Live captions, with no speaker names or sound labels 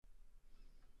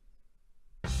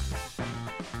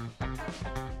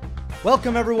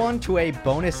Welcome, everyone, to a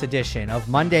bonus edition of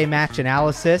Monday Match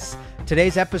Analysis.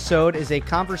 Today's episode is a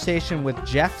conversation with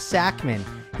Jeff Sackmann.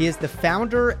 He is the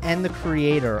founder and the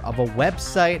creator of a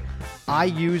website I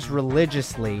use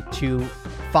religiously to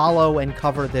follow and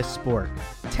cover this sport,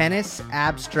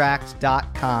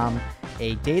 tennisabstract.com,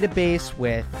 a database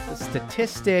with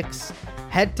statistics,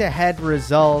 head-to-head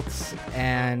results,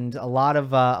 and a lot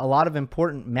of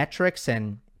important metrics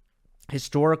and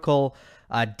historical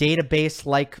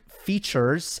database-like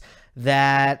features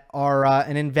that are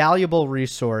an invaluable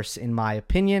resource, in my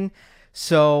opinion.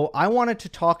 So I wanted to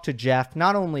talk to Jeff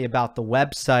not only about the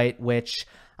website, which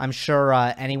I'm sure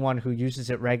anyone who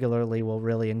uses it regularly will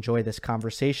really enjoy this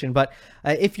conversation, but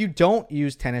if you don't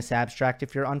use Tennis Abstract,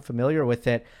 if you're unfamiliar with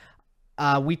it,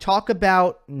 we talk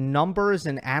about numbers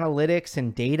and analytics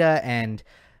and data and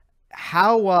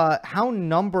how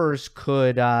numbers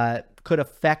could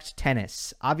affect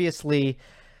tennis. Obviously,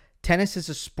 tennis is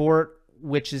a sport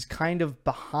which is kind of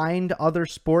behind other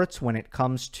sports when it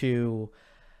comes to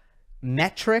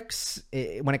metrics,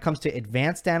 when it comes to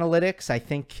advanced analytics. I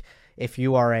think if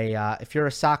you're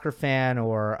a soccer fan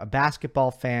or a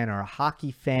basketball fan or a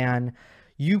hockey fan,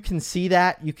 you can see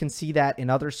that. You can see that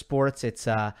in other sports. It's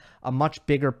a much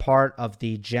bigger part of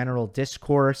the general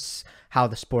discourse, how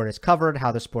the sport is covered,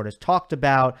 how the sport is talked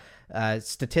about.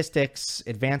 Statistics,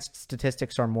 advanced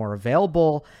statistics are more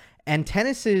available, and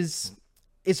tennis is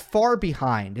far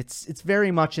behind. It's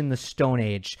very much in the Stone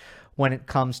Age when it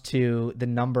comes to the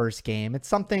numbers game.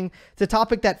 It's a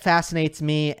topic that fascinates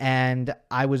me, and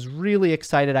I was really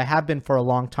excited. I have been for a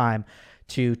long time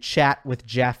to chat with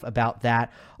Jeff about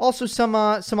that. Also, some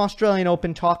Australian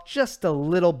Open talk, just a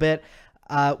little bit.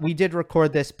 We did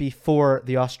record this before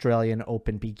the Australian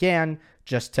Open began,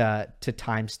 just to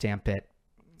timestamp it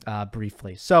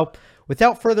briefly. So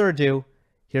without further ado,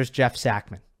 here's Jeff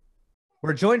Sackmann.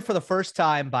 We're joined for the first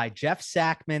time by Jeff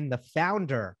Sackmann, the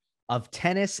founder of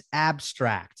Tennis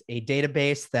Abstract, a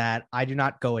database that I do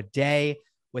not go a day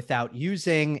without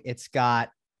using. It's got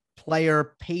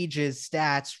player pages,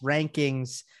 stats,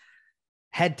 rankings,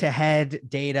 head-to-head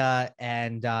data,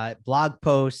 and blog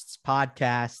posts,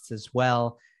 podcasts as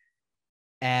well.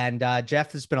 And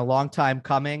Jeff, has been a long time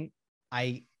coming.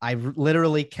 I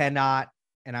literally cannot,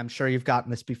 and I'm sure you've gotten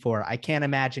this before, I can't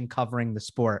imagine covering the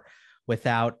sport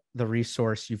without the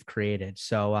resource you've created.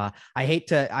 So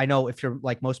I know if you're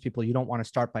like most people, you don't want to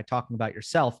start by talking about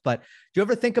yourself, but do you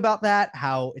ever think about that?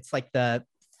 How it's like the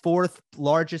fourth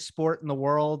largest sport in the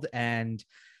world, and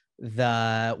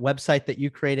the website that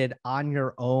you created on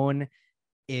your own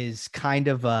is kind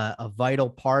of a vital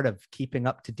part of keeping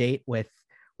up to date with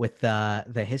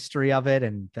the history of it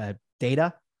and the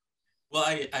data? Well,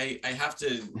 I have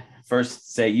to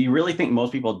first say, you really think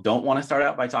most people don't want to start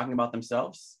out by talking about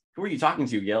themselves? Who are you talking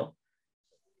to, Gil?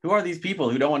 Who are these people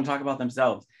who don't want to talk about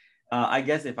themselves? I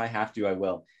guess if I have to, I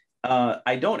will.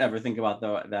 I don't ever think about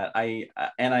that.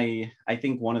 I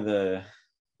think one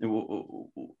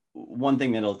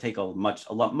thing that'll take a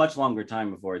much longer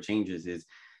time before it changes is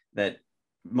that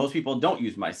most people don't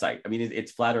use my site. I mean,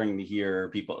 it's flattering to hear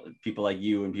people like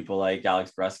you and people like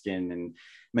Alex Bruskin and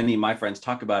many of my friends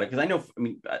talk about it, because I know, I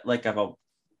mean, like I've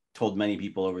told many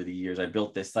people over the years, I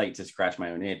built this site to scratch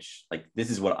my own itch. Like, this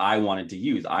is what I wanted to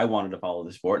use. I wanted to follow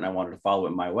the sport and I wanted to follow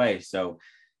it my way. So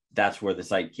that's where the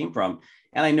site came from.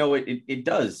 And I know it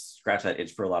does scratch that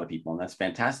itch for a lot of people, and that's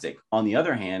fantastic. On the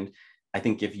other hand, I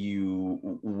think if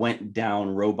you went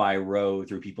down row by row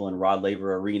through people in Rod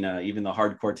Laver Arena, even the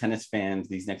hardcore tennis fans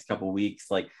these next couple of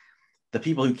weeks, like the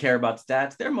people who care about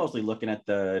stats, they're mostly looking at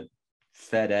the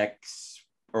FedEx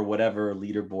or whatever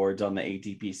leaderboards on the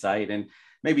ATP site. And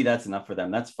maybe that's enough for them.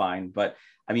 That's fine. But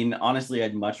I mean, honestly,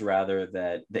 I'd much rather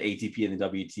that the ATP and the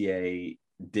WTA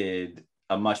did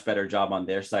a much better job on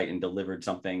their site and delivered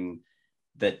something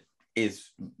that is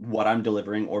what I'm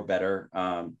delivering or better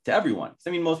to everyone. So,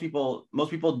 I mean, most people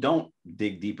don't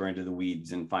dig deeper into the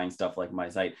weeds and find stuff like my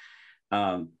site.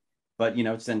 But, you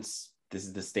know, since this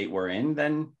is the state we're in,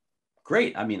 then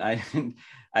great. I mean, I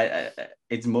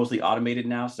it's mostly automated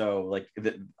now. So like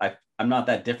I'm not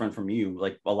that different from you.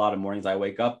 Like, a lot of mornings I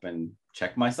wake up and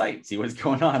check my site, see what's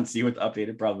going on, see what the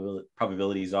updated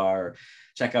probabilities are,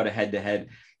 check out a head-to-head.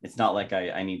 It's not like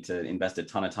I need to invest a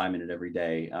ton of time in it every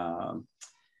day.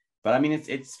 But I mean,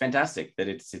 it's fantastic that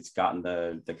it's gotten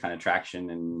the kind of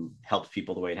traction and helped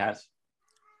people the way it has.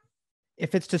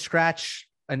 If it's to scratch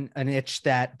an itch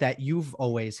that you've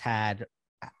always had,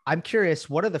 I'm curious,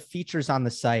 what are the features on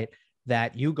the site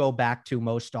that you go back to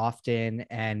most often,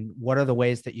 and what are the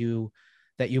ways that you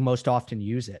most often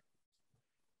use it?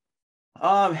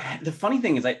 The funny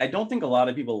thing is, I don't think a lot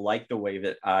of people like the way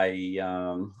that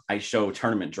I show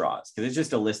tournament draws, because it's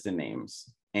just a list of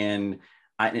names, and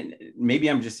maybe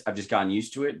I've just gotten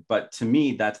used to it, but to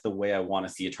me, that's the way I want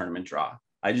to see a tournament draw.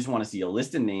 I just want to see a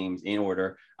list of names in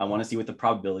order. I want to see what the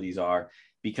probabilities are,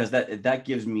 because that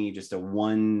gives me just a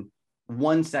one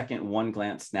second, one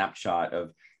glance snapshot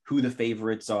of who the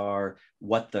favorites are,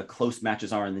 what the close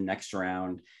matches are in the next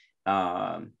round.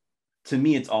 To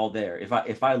me, it's all there.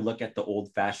 If I look at the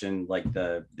old fashioned, like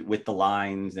the with the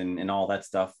lines and all that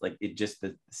stuff, like it just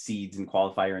the seeds and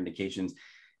qualifier indications,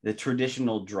 the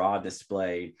traditional draw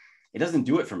display, it doesn't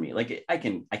do it for me. Like I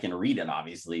can read it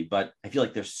obviously, but I feel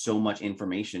like there's so much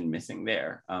information missing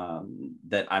there,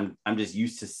 that I'm just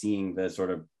used to seeing the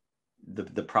sort of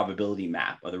the probability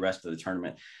map of the rest of the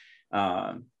tournament.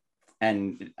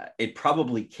 And it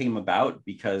probably came about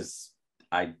because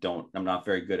I'm not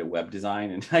very good at web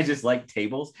design, and I just like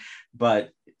tables. But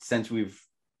since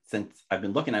I've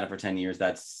been looking at it for 10 years,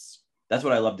 that's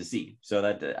what I love to see. So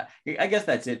that I guess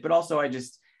that's it. But also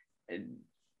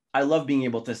I love being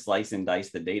able to slice and dice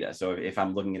the data. So if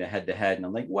I'm looking at a head to head and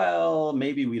I'm like, well,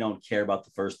 maybe we don't care about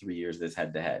the first 3 years of this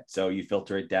head to head. So you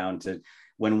filter it down to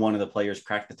when one of the players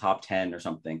cracked the top 10 or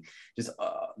something. Just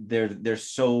there's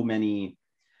so many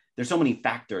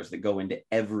factors that go into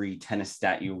every tennis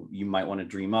stat you might want to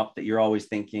dream up, that you're always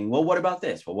thinking, well, what about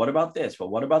this? Well, what about this? Well,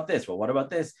 what about this? Well, what about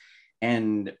this?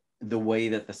 And the way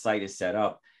that the site is set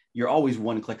up, you're always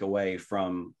one click away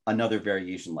from another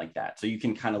variation like that. So you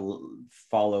can kind of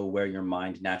follow where your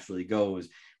mind naturally goes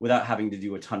without having to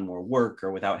do a ton more work,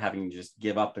 or without having to just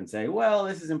give up and say, well,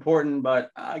 this is important,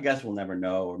 but I guess we'll never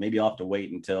know, or maybe I'll have to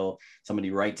wait until somebody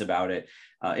writes about it.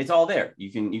 It's all there.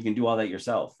 You can do all that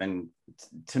yourself. And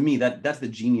to me, that's the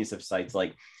genius of sites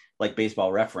like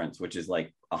Baseball Reference, which is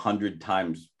like 100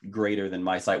 times greater than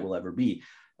my site will ever be.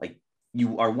 Like,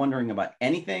 you are wondering about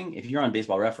anything, if you're on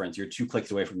Baseball Reference, you're 2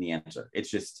 clicks away from the answer.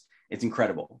 It's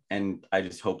incredible. And I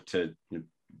just hope to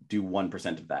do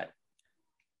 1% of that.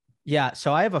 Yeah.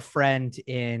 So I have a friend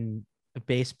in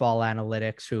baseball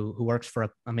analytics who works for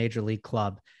a major league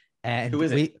club. And Who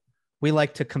is it? we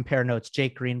like to compare notes.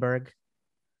 Jake Greenberg.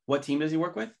 What team does he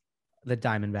work with? The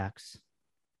Diamondbacks.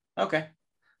 Okay.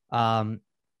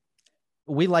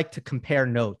 We like to compare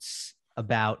notes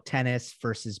about tennis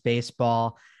versus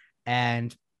baseball.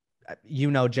 And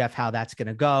Jeff, how that's going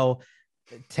to go.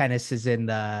 Tennis is in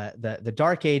the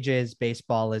dark ages.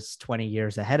 Baseball is 20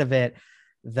 years ahead of it.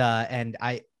 And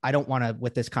I don't want to,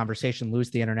 with this conversation,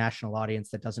 lose the international audience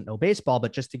that doesn't know baseball,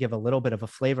 but just to give a little bit of a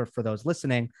flavor for those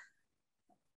listening,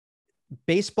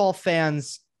 baseball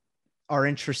fans are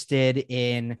interested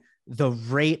in the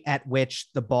rate at which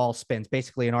the ball spins,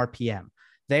 basically an RPM.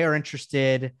 They are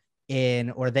interested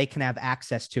in, or they can have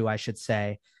access to, I should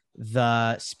say,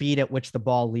 the speed at which the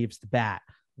ball leaves the bat,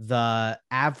 the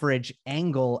average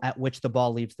angle at which the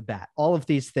ball leaves the bat. All of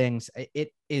these things,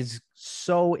 it is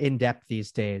so in-depth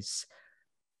these days.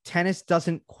 Tennis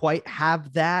doesn't quite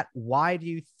have that. Why do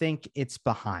you think it's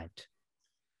behind?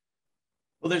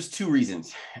 Well, there's 2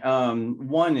 reasons.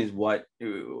 One is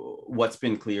what's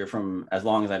been clear from as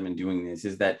long as I've been doing this,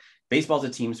 is that baseball's a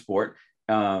team sport.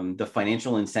 The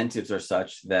financial incentives are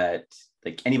such that,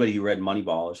 like, anybody who read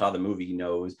Moneyball or saw the movie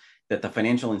knows that the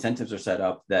financial incentives are set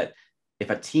up that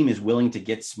if a team is willing to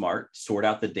get smart, sort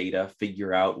out the data,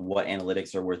 figure out what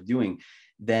analytics are worth doing,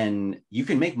 then you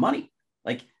can make money.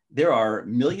 Like, there are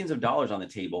millions of dollars on the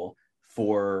table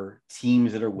for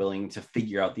teams that are willing to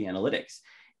figure out the analytics.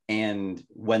 And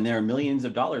when there are millions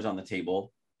of dollars on the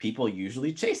table, people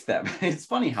usually chase them. It's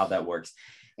funny how that works.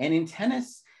 And in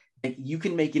tennis, you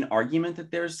can make an argument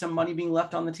that there's some money being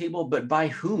left on the table, but by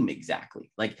whom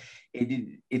exactly? Like,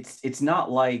 it's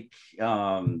not like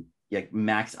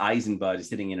Max Eisenbud is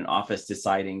sitting in an office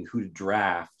deciding who to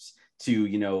draft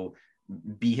to,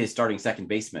 be his starting second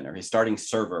baseman or his starting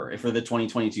server for the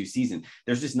 2022 season.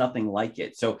 There's just nothing like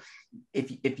it. So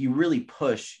if you really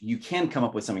push, you can come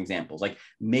up with some examples. Like,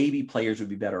 maybe players would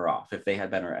be better off if they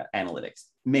had better analytics.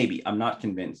 Maybe. I'm not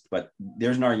convinced, but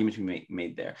there's an argument to be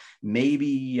made there.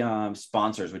 Maybe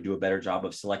sponsors would do a better job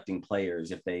of selecting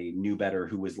players if they knew better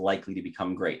who was likely to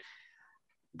become great.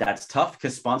 That's tough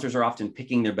because sponsors are often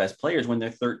picking their best players when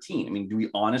they're 13. I mean, do we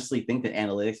honestly think that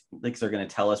analytics are going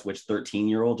to tell us which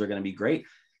 13-year-olds are going to be great?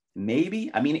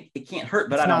 Maybe. I mean, it can't hurt,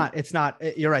 but it's not,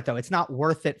 you're right though. It's not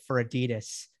worth it for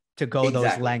Adidas to go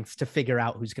those lengths to figure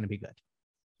out who's going to be good.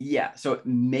 Yeah, so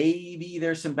maybe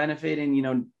there's some benefit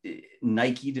in,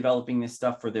 Nike developing this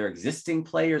stuff for their existing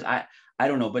players. I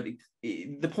don't know, but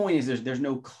the point is there's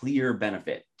no clear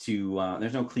benefit to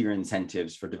there's no clear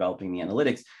incentives for developing the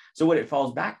analytics. So what it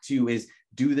falls back to is,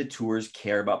 do the tours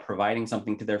care about providing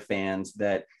something to their fans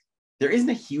that there isn't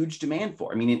a huge demand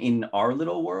for? I mean, in our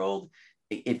little world,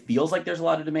 it feels like there's a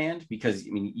lot of demand, because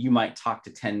you might talk to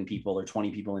 10 people or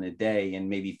 20 people in a day, and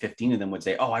maybe 15 of them would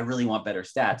say, oh, I really want better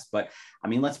stats. But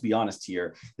let's be honest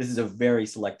here. This is a very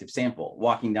selective sample.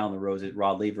 Walking down the roads at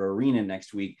Rod Laver Arena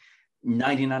next week,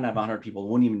 99 out of 100 people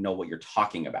wouldn't even know what you're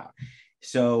talking about.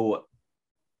 So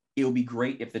it would be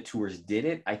great if the tours did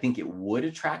it. I think it would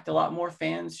attract a lot more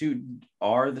fans who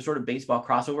are the sort of baseball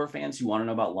crossover fans who want to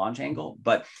know about launch angle,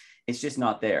 but it's just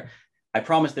not there. I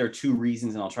promise there are two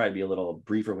reasons, and I'll try to be a little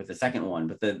briefer with the second one.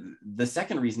 But the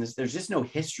second reason is there's just no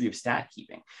history of stat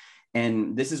keeping.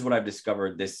 And this is what I've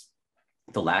discovered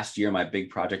the last year. My big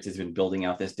project has been building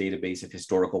out this database of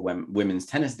historical women's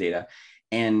tennis data.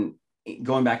 And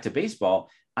going back to baseball,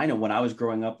 I know when I was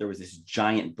growing up, there was this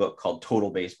giant book called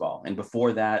Total Baseball. And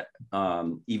before that,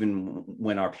 even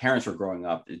when our parents were growing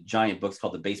up, giant books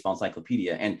called the Baseball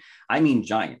Encyclopedia. And I mean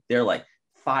giant. They're like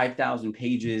 5,000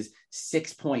 pages,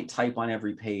 6-point type on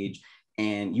every page.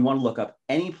 And you want to look up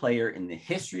any player in the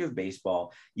history of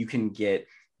baseball. You can get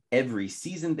every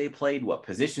season they played, what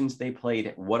positions they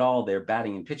played, what all their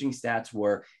batting and pitching stats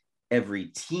were, every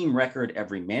team record,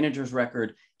 every manager's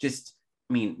record, just,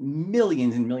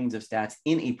 millions and millions of stats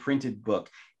in a printed book.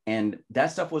 And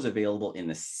that stuff was available in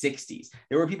the 60s.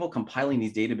 There were people compiling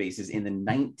these databases in the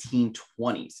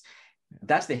 1920s.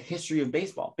 That's the history of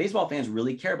baseball. Baseball fans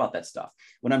really care about that stuff.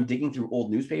 When I'm digging through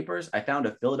old newspapers, I found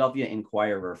a Philadelphia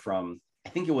Inquirer from, I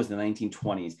think it was the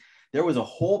 1920s. There was a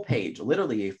whole page,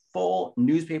 literally a full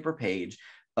newspaper page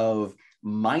of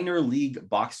minor league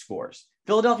box scores.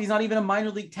 Philadelphia's not even a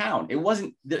minor league town. It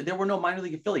wasn't, there were no minor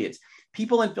league affiliates.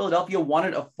 People in Philadelphia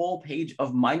wanted a full page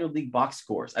of minor league box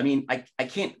scores. I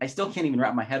still can't even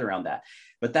wrap my head around that.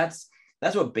 But that's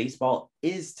what baseball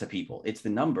is to people. It's the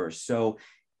numbers. So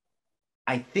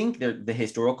I think the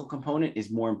historical component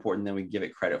is more important than we give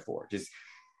it credit for. Just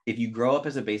if you grow up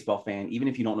as a baseball fan, even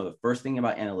if you don't know the first thing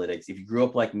about analytics, if you grew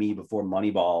up like me before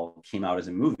Moneyball came out as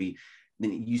a movie,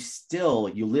 then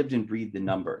you lived and breathed the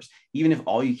numbers. Even if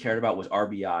all you cared about was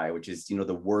RBI, which is,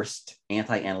 the worst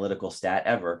anti-analytical stat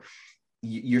ever,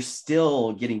 you're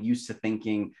still getting used to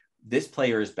thinking this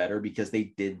player is better because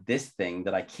they did this thing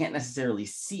that I can't necessarily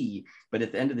see, but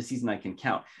at the end of the season, I can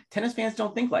count. Tennis fans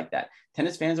don't think like that.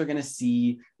 Tennis fans are going to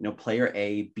see, player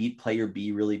A beat player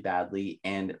B really badly,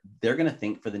 and they're going to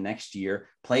think for the next year,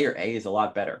 player A is a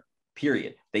lot better,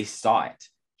 period. They saw it.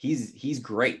 He's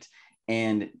great.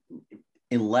 And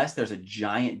unless there's a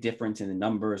giant difference in the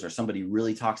numbers or somebody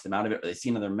really talks them out of it, or they see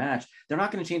another match, they're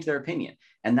not going to change their opinion.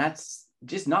 And that's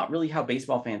just not really how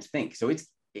baseball fans think. So it's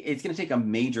going to take a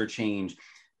major change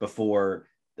before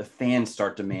the fans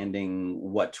start demanding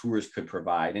what tours could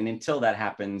provide. And until that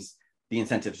happens, the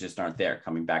incentives just aren't there.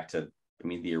 Coming back to,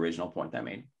 the original point I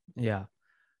made. Yeah.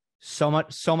 So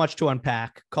much to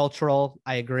unpack. Cultural,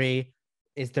 I agree.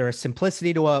 Is there a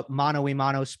simplicity to a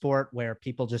mano-a-mano sport where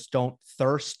people just don't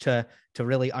thirst to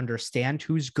really understand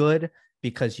who's good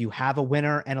because you have a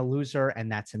winner and a loser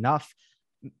and that's enough?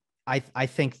 I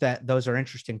think that those are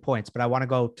interesting points, but I want to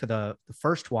go to the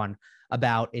first one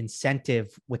about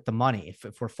incentive with the money.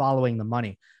 If we're following the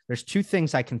money, there's two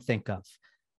things I can think of.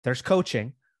 There's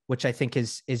coaching, which I think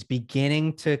is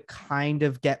beginning to kind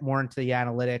of get more into the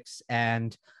analytics,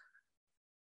 and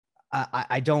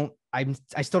I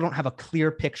still don't have a clear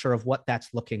picture of what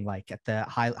that's looking like at the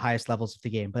highest levels of the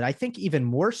game. But I think even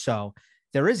more so,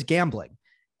 there is gambling.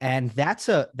 And that's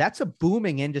a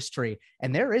booming industry.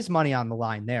 And there is money on the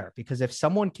line there, because if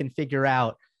someone can figure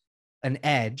out an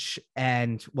edge,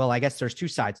 and well, I guess there's two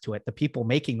sides to it. The people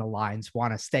making the lines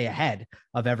want to stay ahead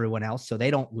of everyone else so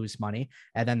they don't lose money.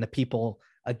 And then the people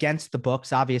against the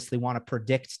books obviously want to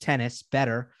predict tennis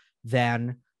better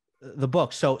than the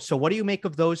book. So what do you make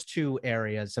of those two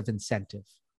areas of incentive?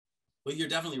 Well, you're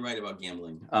definitely right about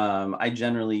gambling. I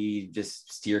generally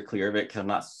just steer clear of it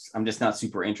because I'm just not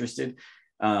super interested.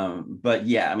 But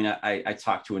yeah, I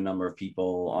talked to a number of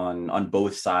people on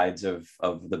both sides of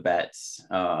the bets.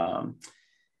 And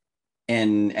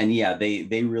yeah,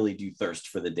 they really do thirst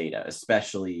for the data,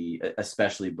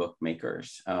 especially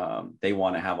bookmakers. They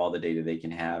want to have all the data they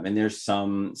can have. And there's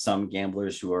some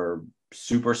gamblers who are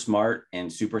super smart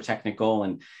and super technical,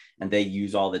 and they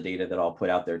use all the data that I'll put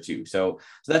out there too. So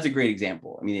that's a great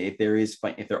example. If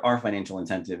there are financial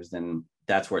incentives, then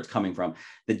that's where it's coming from.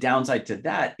 The downside to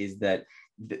that is that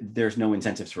there's no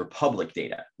incentives for public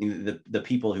data. The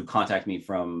people who contact me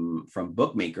from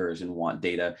bookmakers and want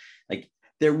data, like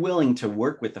they're willing to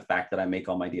work with the fact that I make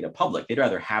all my data public. They'd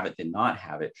rather have it than not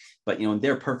have it. But in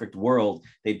their perfect world,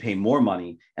 they'd pay more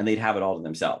money and they'd have it all to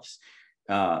themselves.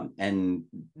 And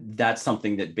that's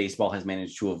something that baseball has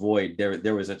managed to avoid.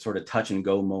 There was a sort of touch and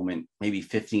go moment maybe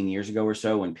 15 years ago or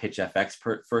so when Pitch FX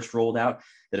first rolled out,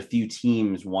 that a few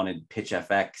teams wanted Pitch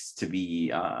FX to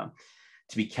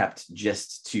be kept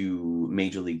just to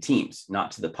major league teams,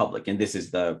 not to the public. And this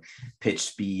is the pitch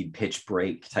speed, pitch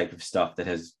break type of stuff that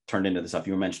has turned into the stuff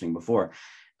you were mentioning before.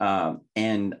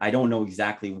 And I don't know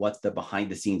exactly what the behind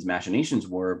the scenes machinations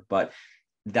were, but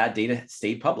that data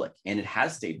stayed public, and it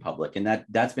has stayed public. And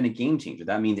that's been a game changer.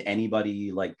 That means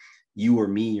anybody like you or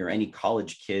me or any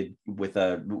college kid with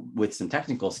some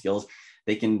technical skills,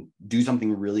 they can do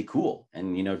something really cool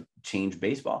and, change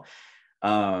baseball.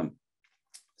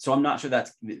 So I'm not sure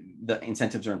that's the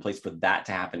incentives are in place for that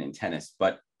to happen in tennis,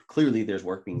 but clearly there's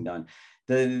work being done.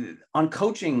 On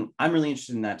coaching, I'm really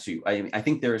interested in that too. I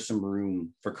think there is some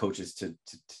room for coaches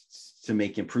to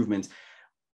make improvements.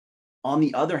 On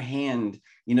the other hand,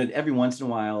 every once in a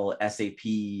while, SAP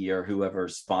or whoever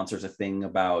sponsors a thing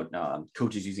about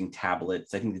coaches using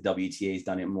tablets. I think the WTA has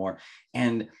done it more.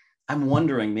 And I'm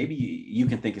wondering, maybe you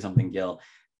can think of something, Gil.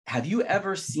 Have you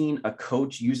ever seen a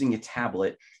coach using a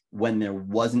tablet when there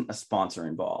wasn't a sponsor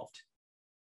involved?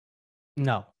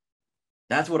 No.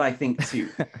 That's what I think too.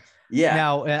 Yeah.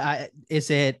 Now, is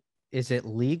it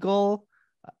legal?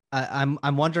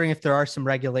 I'm wondering if there are some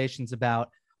regulations about.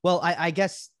 Well, I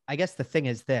guess the thing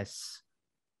is this: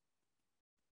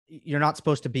 you're not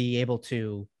supposed to be able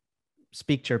to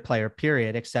speak to your player,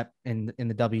 period, except in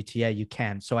the WTA you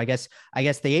can. So I guess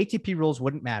the ATP rules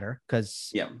wouldn't matter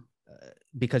because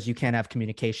you can't have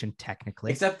communication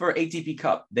technically. Except for ATP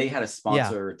Cup, they had a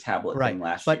sponsor tablet thing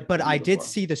last year. But I did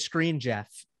see the screen, Jeff,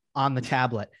 on the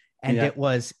tablet, and it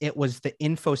was the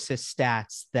Infosys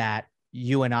stats that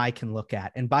you and I can look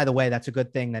at. And by the way, that's a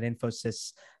good thing that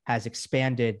Infosys has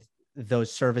expanded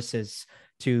those services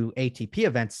to ATP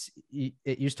events.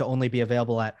 It used to only be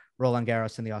available at Roland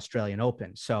Garros and the Australian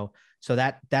Open. So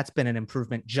that's been an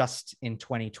improvement just in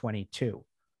 2022.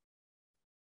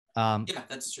 Yeah,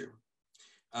 that's true.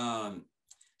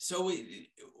 So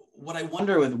what I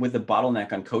wonder with the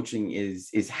bottleneck on coaching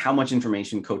is how much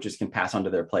information coaches can pass on to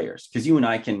their players. Because you and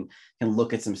I can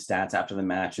look at some stats after the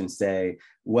match and say,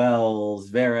 well,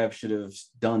 Zverev should have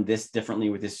done this differently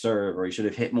with his serve, or he should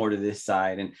have hit more to this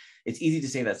side. And it's easy to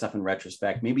say that stuff in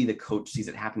retrospect. Maybe the coach sees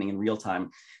it happening in real time,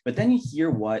 but then you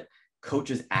hear what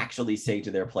coaches actually say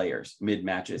to their players mid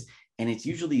matches. And it's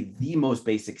usually the most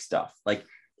basic stuff. Like,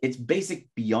 it's basic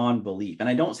beyond belief. And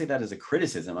I don't say that as a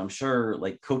criticism. I'm sure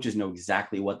like coaches know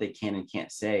exactly what they can and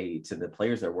can't say to the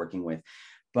players they're working with.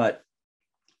 But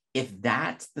if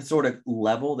that's the sort of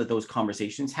level that those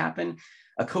conversations happen,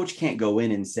 a coach can't go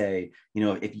in and say,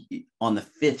 if on the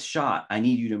fifth shot, I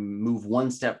need you to move one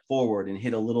step forward and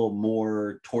hit a little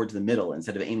more towards the middle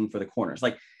instead of aiming for the corners.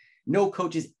 Like, no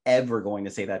coach is ever going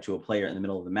to say that to a player in the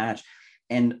middle of the match.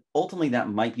 And ultimately, that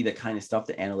might be the kind of stuff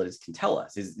that analytics can tell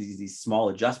us, is these small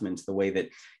adjustments, the way that,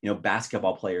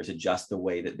 basketball players adjust the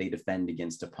way that they defend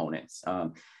against opponents.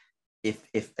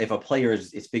 If a player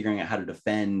is figuring out how to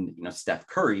defend, Steph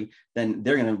Curry, then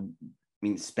they're going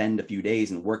to spend a few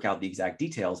days and work out the exact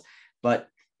details. But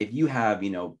if you have,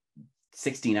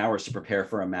 16 hours to prepare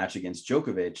for a match against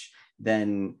Djokovic,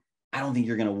 then I don't think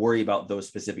you're going to worry about those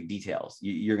specific details.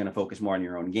 You're going to focus more on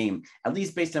your own game, at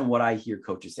least based on what I hear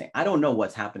coaches say. I don't know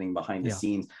what's happening behind the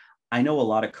scenes. I know a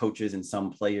lot of coaches and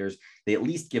some players, they at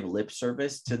least give lip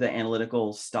service to the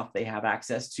analytical stuff they have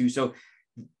access to. So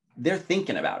they're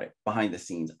thinking about it behind the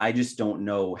scenes. I just don't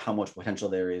know how much potential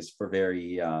there is for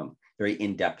very, very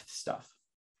in-depth stuff.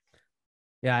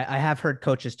 Yeah, I have heard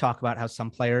coaches talk about how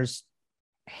some players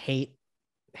hate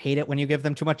it when you give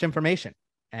them too much information.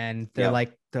 And they're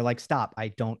like, stop, I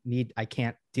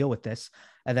can't deal with this.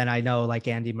 And then I know like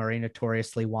Andy Murray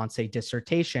notoriously wants a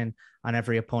dissertation on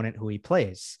every opponent who he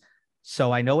plays.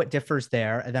 So I know it differs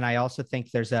there. And then I also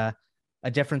think there's a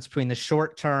difference between the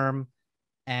short term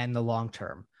and the long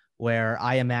term, where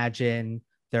I imagine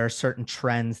there are certain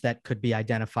trends that could be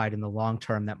identified in the long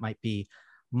term that might be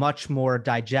much more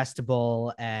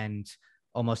digestible and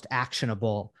almost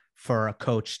actionable for a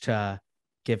coach to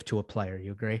give to a player.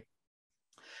 You agree?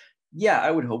 Yeah,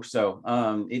 I would hope so.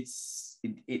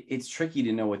 It's tricky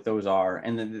to know what those are,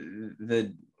 and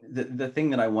the thing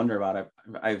that I wonder about,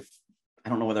 I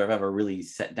don't know whether I've ever really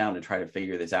sat down to try to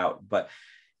figure this out, but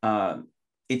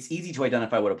it's easy to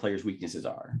identify what a player's weaknesses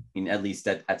are. I mean, at least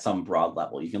at some broad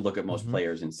level, you can look at most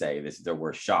players and say, this is their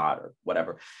worst shot or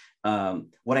whatever.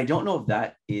 What I don't know if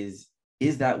that is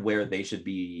that where they should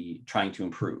be trying to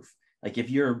improve? Like if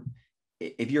you're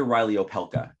Riley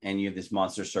Opelka and you have this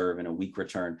monster serve and a weak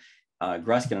return,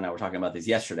 Gruskin and I were talking about this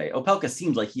yesterday. Opelka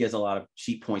seems like he has a lot of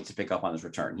cheap points to pick up on his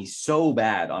return. He's so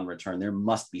bad on return. There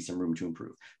must be some room to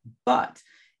improve. But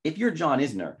if you're John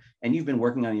Isner and you've been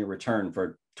working on your return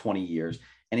for 20 years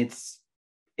and it's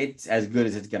as good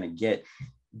as it's going to get,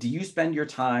 do you spend your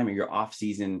time or your off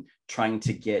season trying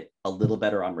to get a little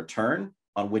better on return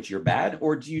on which you're bad?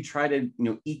 Or do you try to,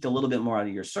 eke a little bit more out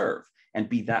of your serve and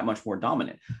be that much more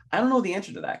dominant? I don't know the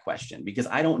answer to that question because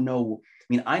I don't know. I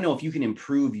mean, I know if you can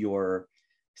improve your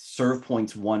serve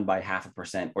points won by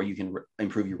 0.5%, or you can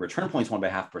improve your return points won by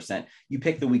 0.5%, you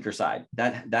pick the weaker side.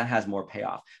 That has more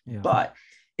payoff. Yeah. But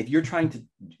if you're trying to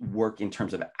work in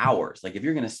terms of hours, like if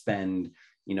you're going to spend,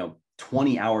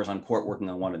 20 hours on court working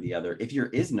on one or the other, if you're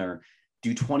Isner,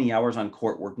 do 20 hours on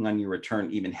court working on your return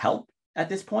even help at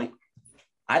this point?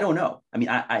 I don't know. I mean,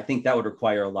 I think that would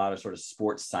require a lot of sort of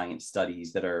sports science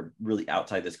studies that are really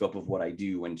outside the scope of what I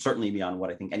do, and certainly beyond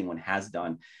what I think anyone has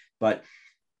done. But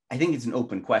I think it's an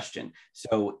open question.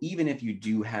 So even if you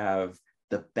do have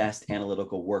the best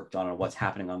analytical work done on what's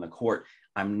happening on the court,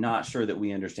 I'm not sure that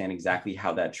we understand exactly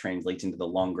how that translates into the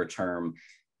longer term.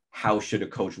 How should a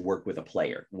coach work with a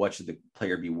player? What should the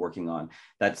player be working on?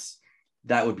 That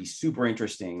would be super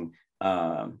interesting.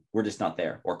 We're just not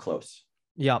there or close.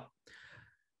 Yep.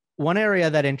 One area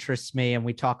that interests me, and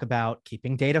we talk about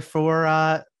keeping data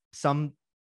for some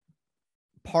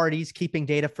parties, keeping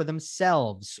data for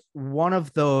themselves. One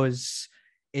of those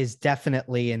is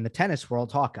definitely in the tennis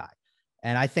world, Hawkeye.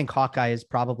 And I think Hawkeye is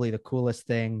probably the coolest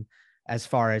thing as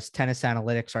far as tennis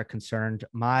analytics are concerned.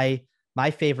 My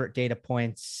favorite data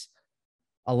points,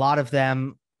 a lot of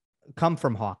them come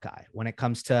from Hawkeye when it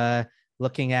comes to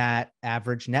looking at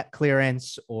average net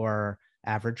clearance or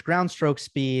average ground stroke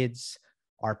speeds,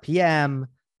 RPM,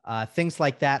 things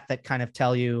like that kind of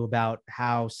tell you about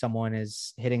how someone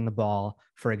is hitting the ball,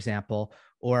 for example,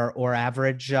 or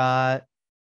average height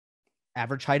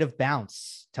of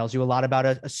bounce tells you a lot about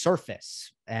a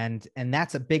surface. And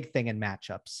that's a big thing in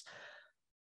matchups.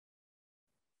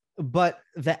 But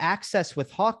the access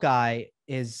with Hawkeye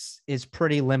is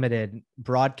pretty limited.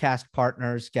 Broadcast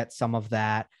partners get some of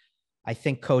that. I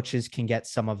think coaches can get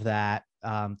some of that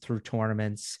through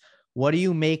tournaments. What do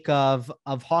you make of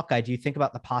Hawkeye? Do you think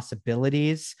about the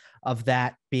possibilities of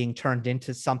that being turned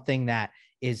into something that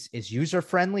is user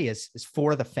friendly, is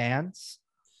for the fans?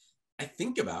 I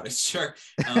think about it, sure.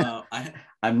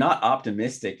 I'm not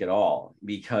optimistic at all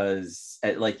because,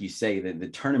 like you say, the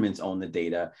tournaments own the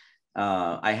data.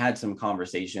 I had some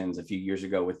conversations a few years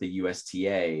ago with the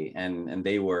USTA, and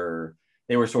they were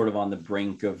sort of on the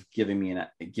brink of giving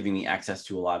me access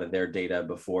to a lot of their data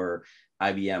before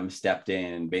IBM stepped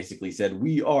in and basically said,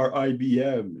 "We are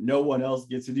IBM. No one else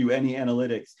gets to do any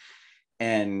analytics,"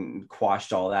 and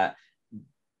quashed all that.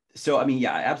 So, I mean,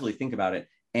 yeah, I absolutely think about it.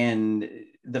 And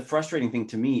the frustrating thing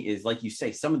to me is, like you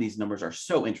say, some of these numbers are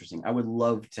so interesting. I would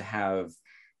love to have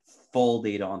full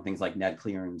data on things like net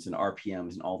clearance and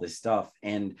RPMs and all this stuff.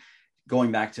 And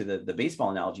going back to the baseball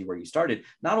analogy where you started,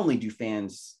 not only do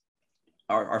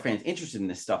are fans interested in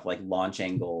this stuff like launch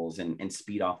angles and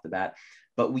speed off the bat,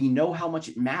 but we know how much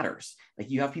it matters.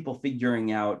 Like you have people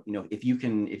figuring out, if you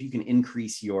can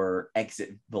increase your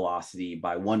exit velocity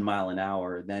by 1 mile an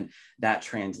hour, then that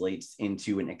translates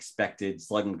into an expected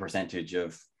slugging percentage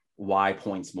of Y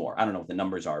points more. I don't know what the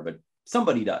numbers are, but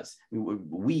somebody does.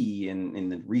 We in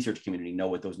the research community know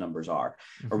what those numbers are,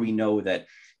 or we know that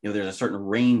there's a certain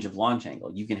range of launch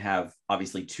angle. You can have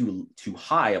obviously too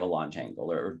high of a launch angle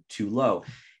or too low,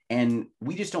 and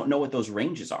we just don't know what those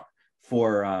ranges are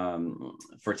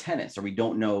for tennis, or we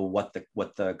don't know what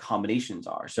the combinations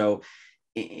are. So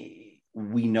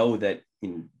we know that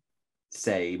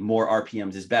say more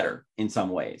RPMs is better in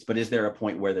some ways, but is there a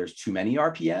point where there's too many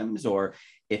RPMs, or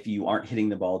if you aren't hitting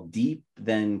the ball deep,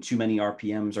 then too many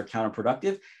RPMs are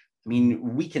counterproductive? I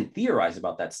mean, we can theorize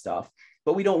about that stuff,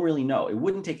 but we don't really know. It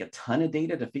wouldn't take a ton of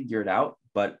data to figure it out,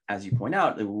 but as you point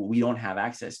out, we don't have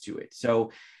access to it.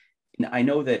 So I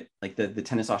know that like the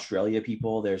Tennis Australia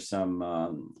people, there's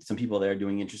some people there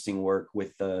doing interesting work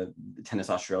with the Tennis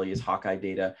Australia's Hawkeye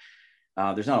data.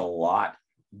 There's not a lot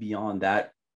beyond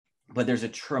that, but there's a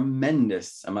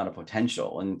tremendous amount of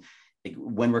potential. And like,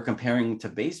 when we're comparing to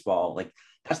baseball, like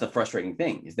that's the frustrating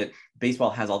thing, is that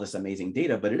baseball has all this amazing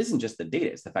data, but it isn't just the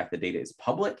data. It's the fact that data is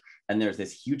public, and there's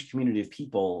this huge community of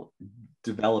people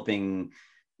developing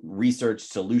research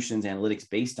solutions, analytics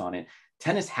based on it.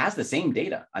 Tennis has the same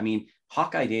data. I mean,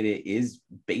 Hawkeye data is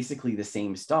basically the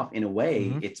same stuff. In a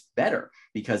way, it's better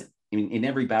because in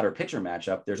every batter pitcher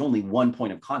matchup, there's only one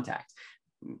point of contact,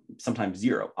 sometimes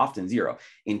zero, often zero.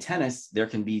 In tennis, there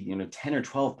can be 10 or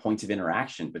 12 points of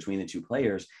interaction between the two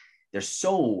players. There's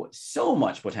so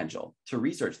much potential to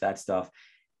research that stuff.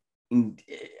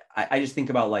 I just think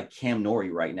about like Cam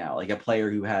Norrie right now, like a player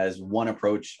who has one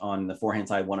approach on the forehand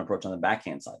side, one approach on the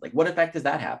backhand side. Like, what effect does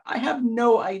that have? I have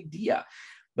no idea,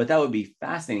 but that would be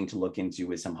fascinating to look into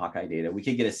with some Hawkeye data. We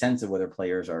could get a sense of whether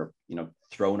players are,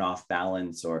 thrown off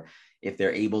balance or if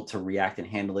they're able to react and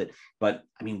handle it. But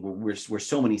I mean, we're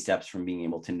so many steps from being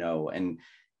able to know. And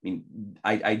I mean,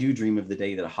 I do dream of the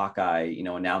day that Hawkeye,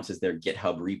 announces their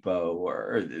GitHub repo,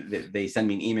 or they send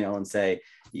me an email and say,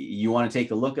 you want to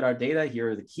take a look at our data?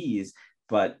 Here are the keys.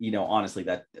 But, honestly,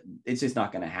 that it's just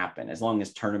not going to happen. As long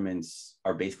as tournaments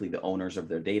are basically the owners of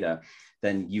their data,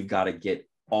 then you've got to get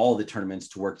all the tournaments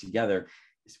to work together,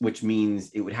 which means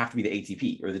it would have to be the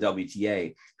ATP or the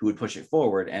WTA who would push it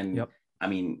forward. And I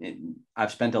mean,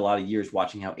 I've spent a lot of years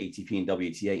watching how ATP and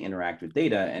WTA interact with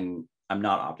data, and I'm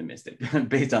not optimistic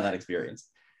based on that experience.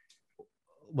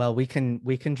 Well, we can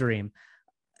dream.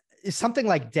 Something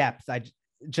like depth.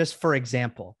 Just for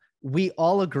example, we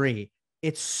all agree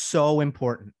it's so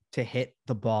important to hit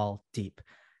the ball deep.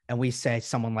 And we say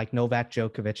someone like Novak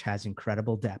Djokovic has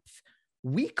incredible depth.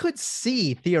 We could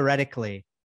see theoretically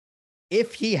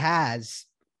if he has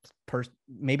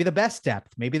maybe the best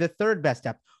depth, maybe the third best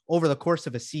depth over the course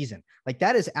of a season. Like,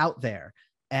 that is out there.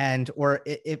 Or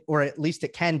at least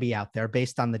it can be out there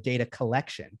based on the data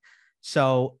collection.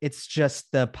 So it's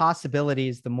just the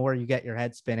possibilities. The more you get your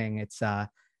head spinning, it's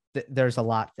there's a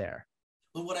lot there.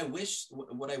 Well, what I wish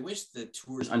the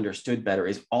tours understood better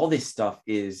is all this stuff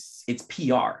it's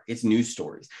PR, it's news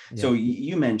stories. Yeah. So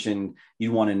you mentioned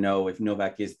you want to know if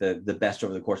Novak is the best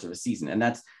over the course of a season, and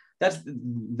that's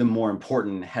the more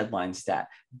important headline stat.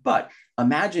 But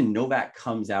imagine Novak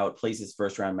comes out, plays his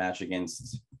first round match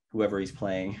against whoever he's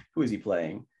playing. Who is he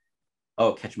playing?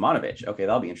 Oh, Kecmanovic. Okay,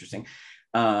 that'll be interesting.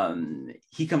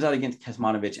 He comes out against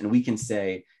Kecmanovic, and we can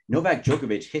say Novak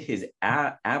Djokovic hit his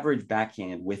average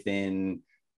backhand within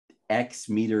X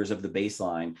meters of the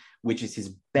baseline, which is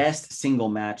his best single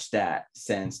match stat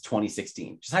since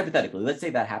 2016. Just hypothetically, let's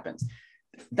say that happens.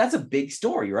 That's a big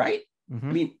story, right? Mm-hmm.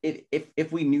 I mean,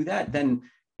 if we knew that, then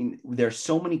there's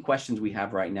so many questions we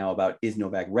have right now about, is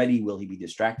Novak ready? Will he be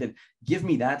distracted? Give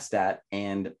me that stat,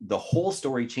 and the whole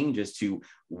story changes to,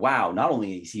 wow, not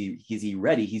only is he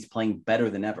ready, he's playing better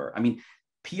than ever. I mean,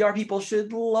 PR people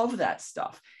should love that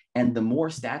stuff. And the more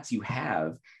stats you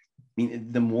have, I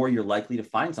mean, the more you're likely to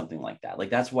find something like that. Like,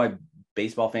 that's why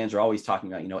baseball fans are always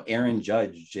talking about, Aaron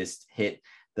Judge just hit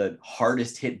the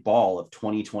hardest hit ball of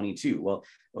 2022. Well,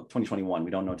 2021,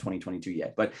 we don't know 2022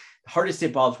 yet, but hardest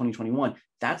hit ball of 2021,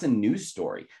 that's a news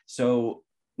story. So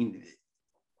I mean,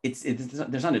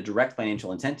 there's not a direct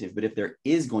financial incentive, but if there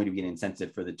is going to be an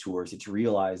incentive for the tours, it's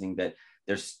realizing that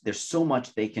there's so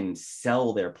much they can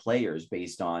sell their players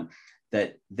based on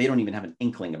that they don't even have an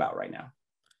inkling about right now.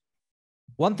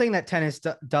 One thing that tennis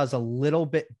does a little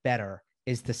bit better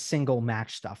is the single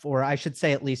match stuff, or I should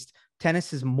say at least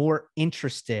tennis is more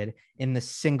interested in the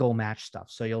single match stuff.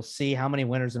 So you'll see how many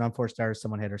winners and unforced errors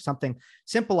someone hit or something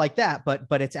simple like that,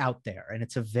 but it's out there and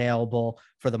it's available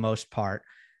for the most part.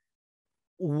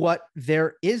 What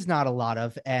there is not a lot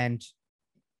of, and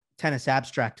Tennis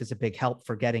Abstract is a big help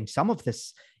for getting some of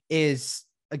this, is,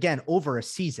 again, over a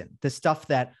season, the stuff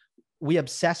that we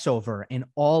obsess over in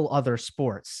all other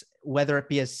sports, whether it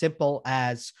be as simple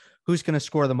as who's going to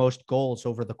score the most goals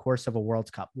over the course of a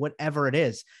World Cup, whatever it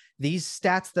is, these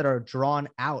stats that are drawn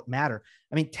out matter.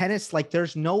 I mean, tennis, like,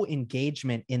 there's no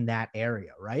engagement in that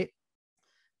area, right?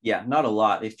 Yeah, not a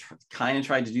lot. They've kind of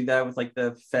tried to do that with like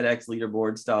the FedEx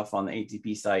leaderboard stuff on the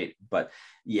ATP site, but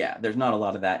yeah, there's not a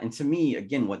lot of that. And to me,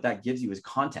 again, what that gives you is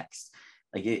context.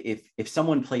 Like, if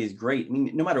someone plays great, I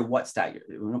mean, no matter what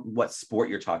what sport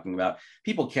you're talking about,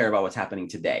 people care about what's happening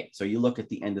today. So you look at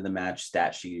the end of the match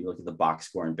stat sheet, you look at the box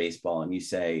score in baseball, and you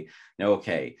say, no,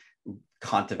 okay,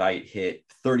 Kontaveit hit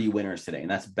 30 winners today,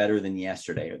 and that's better than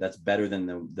yesterday, or that's better than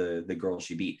the girl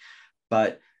she beat.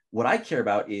 But what I care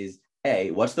about is,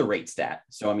 A, what's the rate stat?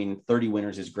 So, I mean, 30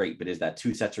 winners is great, but is that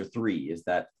 2 sets or 3? Is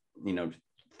that,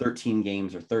 13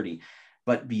 games or 30?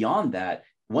 But beyond that,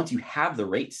 once you have the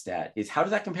rate stat, is how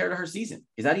does that compare to her season?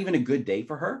 Is that even a good day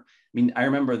for her? I mean, I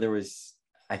remember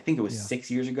I think it was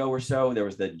 6 years ago or so, there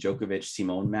was the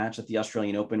Djokovic-Simone match at the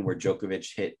Australian Open where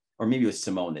Djokovic hit, or maybe it was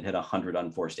Simone that hit 100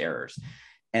 unforced errors.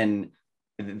 And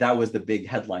that was the big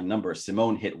headline number.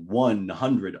 Simone hit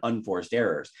 100 unforced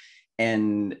errors.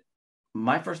 And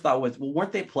my first thought was, well,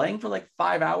 weren't they playing for like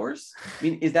 5 hours? I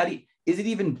mean, is that Is it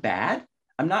even bad?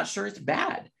 I'm not sure it's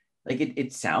bad. Like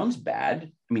it sounds bad.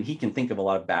 I mean, he can think of a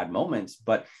lot of bad moments,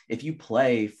 but if you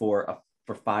play for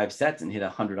 5 sets and hit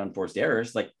 100 unforced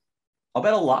errors, like I'll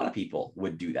bet a lot of people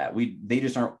would do that.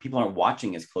 People aren't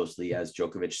watching as closely as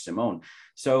Djokovic, Simone.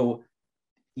 So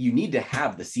you need to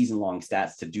have the season-long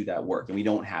stats to do that work, and we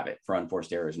don't have it for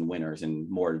unforced errors and winners and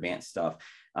more advanced stuff.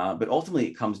 But ultimately,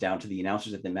 it comes down to the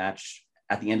announcers at the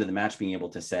end of the match being able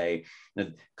to say,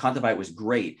 Kontaveit was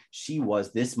great. She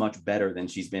was this much better than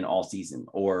she's been all season,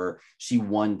 or she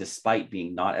won despite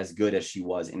being not as good as she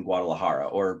was in Guadalajara,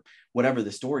 or whatever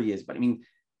the story is. But I mean,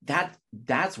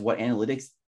 that's what analytics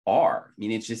are. I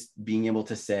mean, it's just being able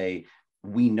to say,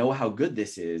 we know how good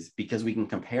this is because we can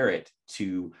compare it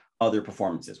to other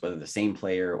performances, whether the same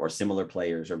player or similar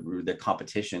players or the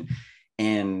competition.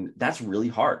 And that's really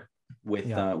hard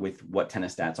with what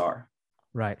tennis stats are.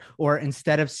 Right. Or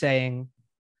instead of saying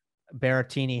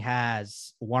Berrettini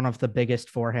has one of the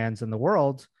biggest forehands in the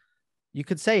world, you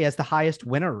could say he has the highest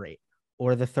winner rate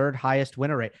or the third highest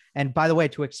winner rate. And by the way,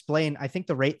 to explain, I think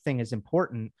the rate thing is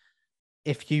important.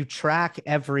 If you track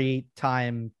every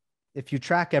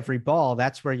ball,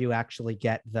 that's where you actually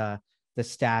get the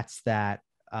stats that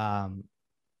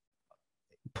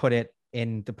put it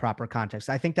in the proper context.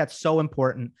 I think that's so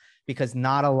important because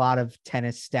not a lot of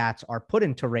tennis stats are put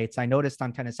into rates. I noticed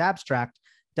on Tennis Abstract,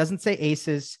 it doesn't say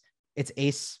aces, it's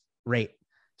ace rate.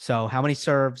 So how many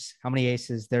serves, how many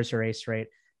aces, there's your ace rate.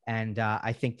 And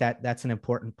I think that's an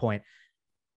important point.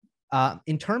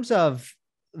 In terms of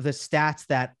the stats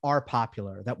that are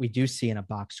popular that we do see in a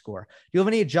box score, do you have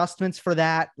any adjustments for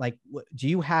that? Like, do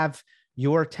you have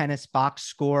your tennis box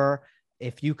score?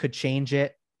 If you could change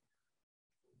it?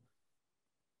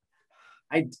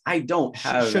 I don't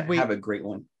have a great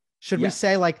one. Should we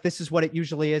say like, this is what it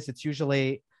usually is? It's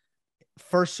usually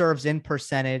first serves in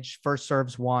percentage, first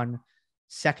serves 1,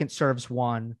 second serves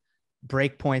 1,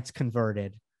 break points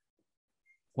converted,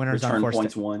 winners return unforced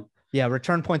points 1. Yeah,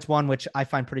 return points 1, which I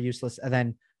find pretty useless,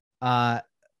 and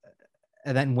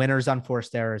then winners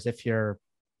unforced errors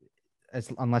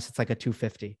unless it's like a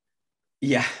 250.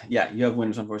 Yeah, you have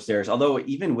winners unforced errors. Although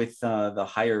even with the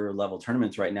higher level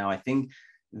tournaments right now, I think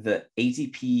the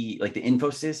ATP, like the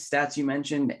Infosys stats you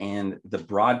mentioned, and the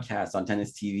broadcast on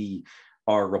Tennis TV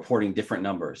are reporting different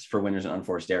numbers for winners and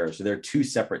unforced errors. So there are 2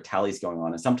 separate tallies going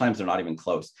on, and sometimes they're not even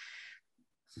close.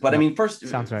 But I mean,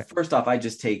 sounds right. First off, I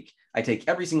take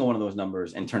every single one of those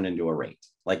numbers and turn it into a rate,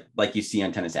 like you see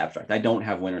on Tennis Abstract. I don't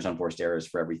have winners unforced errors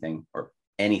for everything or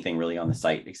anything really on the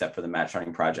site except for the match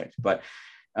running project. But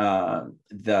I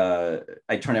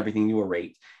turn everything into a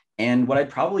rate. And what I'd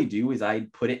probably do is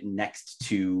I'd put it next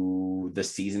to the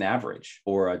season average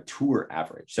or a tour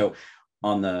average. So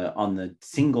on the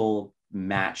single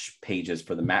match pages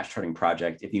for the match charting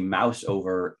project, if you mouse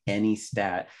over any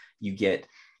stat, you get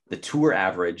the tour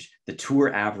average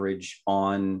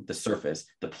on the surface,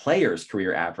 the player's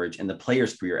career average, and the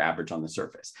player's career average on the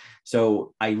surface.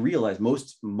 So I realize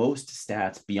most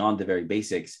stats beyond the very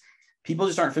basics, people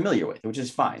just aren't familiar with, which is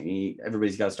fine. I mean,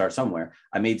 everybody's got to start somewhere.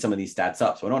 I made some of these stats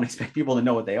up, so I don't expect people to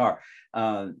know what they are.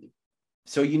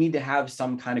 So you need to have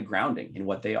some kind of grounding in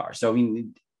what they are. So, I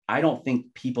mean, I don't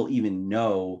think people even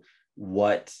know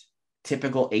what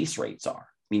typical ace rates are.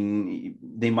 I mean,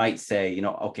 they might say,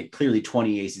 okay, clearly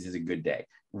 20 aces is a good day.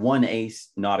 1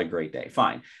 ace, not a great day.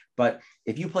 Fine. But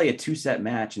if you play a 2-set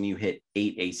match and you hit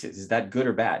 8 aces, is that good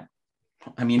or bad?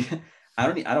 I mean, I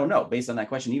don't know. Based on that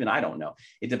question, even I don't know.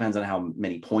 It depends on how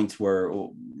many points were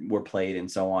played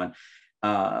and so on.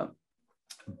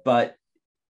 But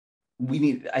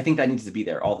I think that needs to be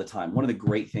there all the time. One of the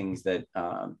great things that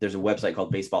there's a website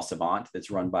called Baseball Savant that's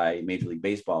run by Major League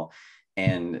Baseball,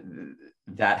 and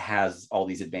that has all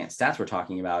these advanced stats we're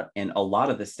talking about. And a lot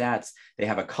of the stats, they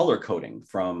have a color coding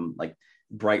from like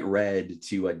bright red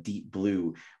to a deep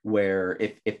blue, where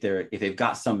if they've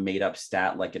got some made up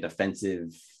stat, like a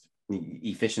defensive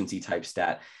efficiency type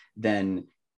stat, then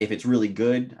if it's really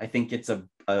good, I think it's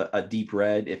a deep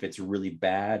red. If it's really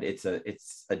bad, it's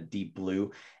a deep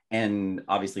blue. And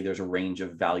obviously there's a range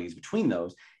of values between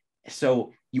those.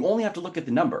 So you only have to look at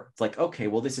the number. It's like, okay,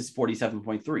 well, this is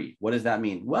 47.3. What does that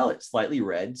mean? Well, it's slightly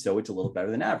red, so it's a little better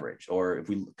than average. Or if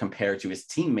we compare to his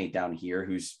teammate down here,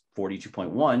 who's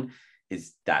 42.1,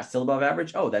 is that still above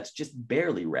average? Oh, that's just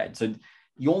barely red. So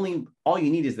all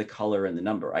you need is the color and the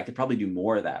number. I could probably do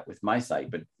more of that with my site,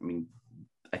 but I mean,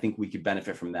 I think we could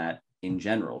benefit from that in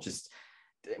general.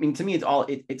 To me, it's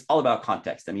all about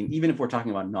context. I mean, even if we're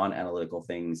talking about non-analytical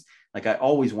things, like I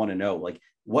always want to know, like,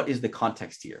 what is the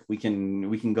context here? We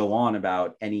can go on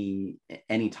about any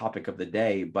topic of the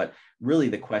day, but really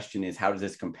the question is, how does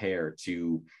this compare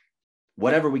to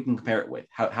whatever we can compare it with.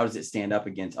 How does it stand up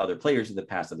against other players of the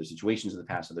past, other situations of the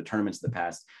past, other tournaments of the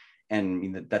past? And I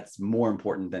mean, that's more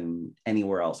important than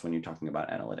anywhere else when you're talking about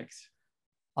analytics.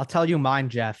 I'll tell you mine,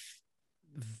 Jeff.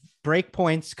 Break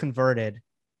points converted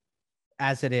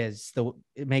as it is, though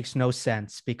it makes no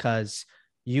sense because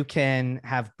you can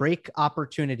have break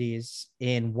opportunities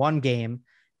in one game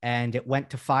and it went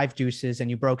to 5 deuces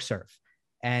and you broke serve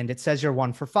and it says you're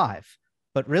 1 for 5,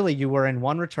 but really you were in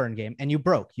one return game and you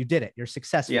broke, you did it, you're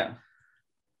successful. Yeah.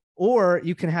 Or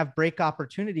you can have break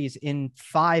opportunities in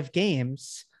 5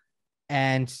 games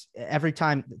and every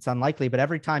time, it's unlikely, but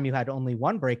every time you had only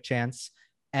one break chance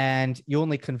and you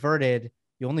only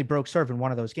broke serve in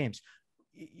one of those games.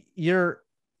 You're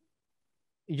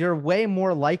way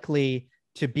more likely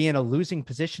to be in a losing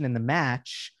position in the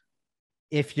match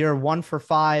if you're 1 for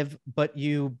 5, but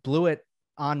you blew it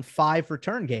on 5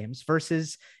 return games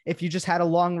versus if you just had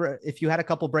if you had a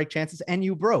couple break chances and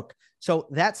you broke. So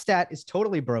that stat is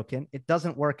totally broken. It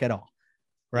doesn't work at all.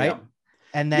 Right. Yeah.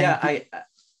 And then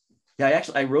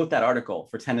I wrote that article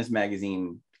for Tennis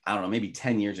Magazine, I don't know, maybe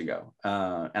 10 years ago.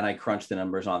 And I crunched the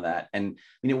numbers on that. And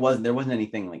I mean, there wasn't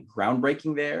anything like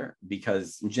groundbreaking there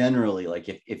because generally, like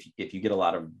if you get a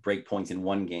lot of break points in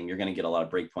one game, you're going to get a lot of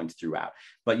break points throughout.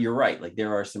 But you're right. Like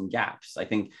there are some gaps. I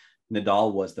think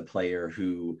Nadal was the player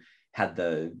who had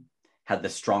the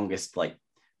strongest like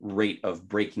rate of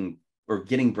breaking or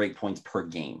getting break points per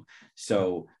game.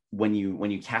 So when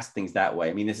you cast things that way,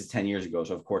 I mean, this is 10 years ago.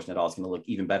 So of course, Nadal's going to look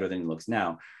even better than he looks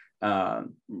now.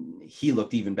 He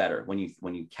looked even better when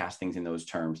you cast things in those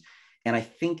terms. And I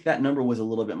think that number was a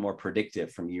little bit more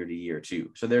predictive from year to year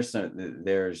too. So there's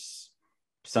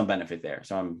some benefit there.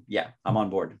 So I'm on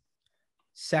board.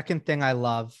 Second thing I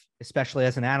love, especially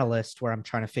as an analyst, where I'm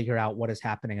trying to figure out what is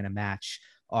happening in a match,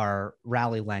 are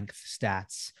rally length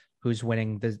stats. Who's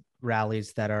winning the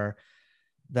rallies that are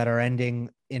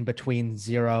ending in between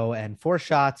 0 and 4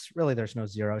 shots. Really, there's no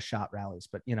 0 shot rallies,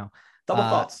 but double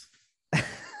faults.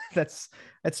 That's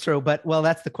true. But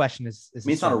that's the question is I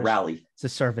mean, it's not a rally. It's a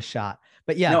service shot.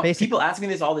 But yeah, basically people ask me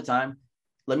this all the time.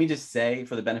 Let me just say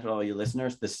for the benefit of all you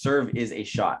listeners, the serve is a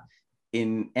shot.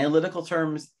 In analytical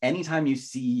terms, anytime you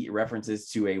see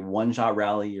references to a 1-shot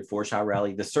rally or 4-shot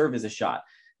rally, the serve is a shot.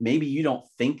 Maybe you don't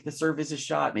think the serve is a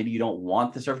shot. Maybe you don't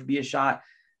want the serve to be a shot.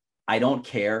 I don't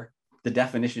care. The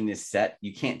definition is set.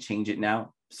 You can't change it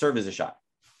now. Serve is a shot.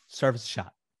 Serve is a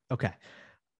shot. Okay.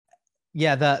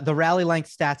 Yeah, the rally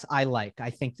length stats I like. I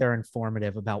think they're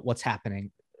informative about what's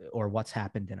happening or what's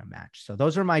happened in a match. So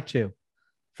those are my 2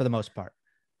 for the most part.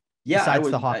 Yeah.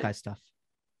 Besides the Hawkeye stuff.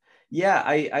 Yeah,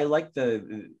 I like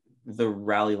the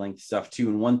rally length stuff too.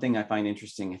 And one thing I find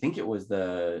interesting, I think it was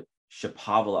the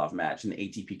Shapovalov match in the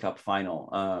ATP Cup final.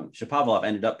 Shapovalov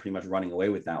ended up pretty much running away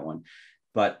with that one.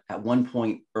 But at one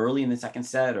point early in the second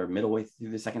set or middle way through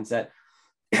the second set,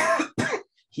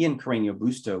 he and Carreño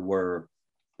Busta were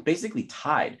basically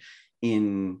tied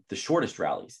in the shortest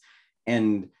rallies.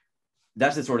 And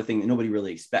that's the sort of thing that nobody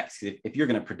really expects. If you're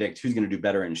going to predict who's going to do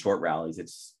better in short rallies,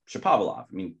 it's Shapovalov.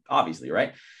 I mean, obviously,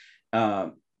 right?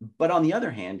 But on the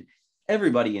other hand,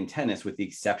 everybody in tennis, with the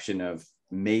exception of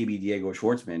maybe Diego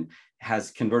Schwartzman,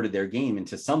 has converted their game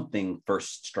into something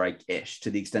first strike-ish to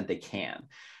the extent they can.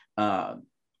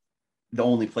 The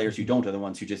only players who don't are the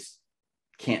ones who just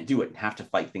can't do it and have to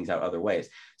fight things out other ways.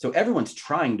 So everyone's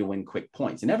trying to win quick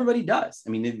points, and everybody does. I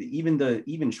mean, even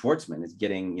Schwartzman is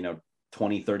getting,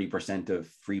 20-30% of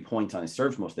free points on his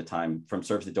serves most of the time from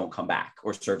serves that don't come back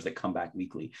or serves that come back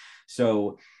weakly.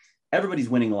 So everybody's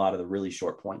winning a lot of the really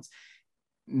short points.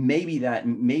 Maybe like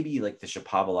the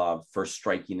Shapovalov first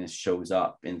strikiness shows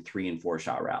up in 3 and 4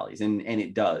 shot rallies, and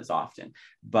it does often.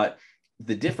 But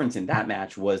the difference in that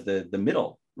match was the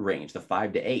middle range, the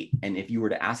 5 to 8. And if you were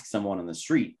to ask someone on the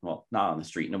street, well, not on the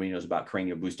street, nobody knows about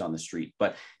Carreño Busta on the street,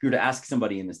 but if you were to ask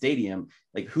somebody in the stadium,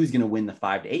 like who's going to win the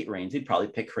 5 to 8 range, they'd probably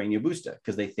pick Carreño Busta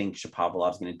because they think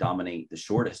Shapovalov's going to dominate the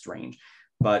shortest range.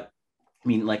 But I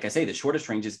mean, like I say, the shortest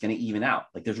range is going to even out.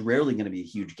 Like there's rarely going to be a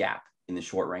huge gap in the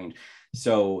short range.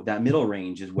 So that middle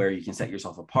range is where you can set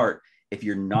yourself apart if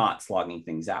you're not slogging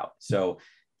things out. So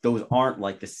those aren't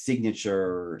like the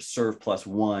signature serve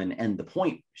 +1 and the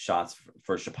point shots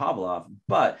for Shapovalov,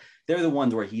 but they're the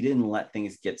ones where he didn't let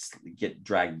things get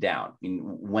dragged down. I mean,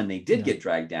 when they did get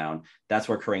dragged down, that's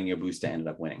where Carreño Busta ended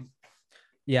up winning.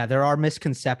 Yeah, there are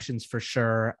misconceptions for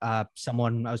sure. I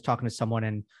was talking to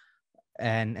someone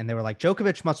and they were like,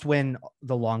 Djokovic must win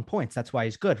the long points. That's why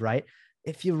he's good, right?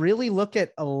 If you really look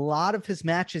at a lot of his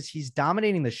matches, he's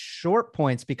dominating the short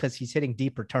points because he's hitting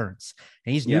deep returns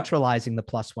and he's neutralizing the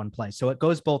 +1 play. So it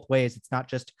goes both ways. It's not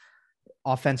just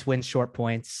offense wins short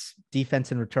points.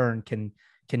 Defense in return can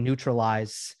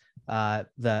neutralize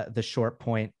the short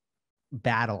point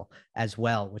battle as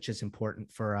well, which is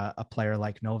important for a player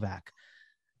like Novak.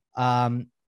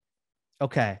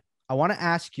 Okay, I want to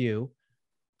ask you,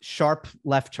 sharp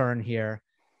left turn here.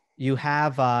 You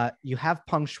have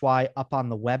Peng Shuai up on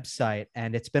the website,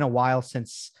 and it's been a while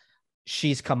since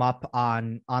she's come up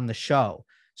on the show.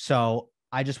 So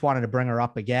I just wanted to bring her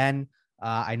up again.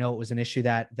 I know it was an issue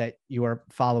that you are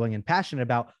following and passionate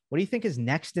about. What do you think is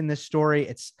next in this story?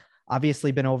 It's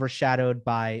obviously been overshadowed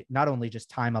by not only just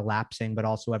time elapsing, but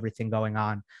also everything going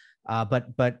on.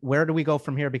 But where do we go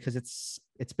from here? Because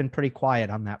it's been pretty quiet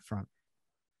on that front.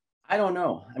 I don't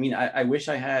know. I mean, I wish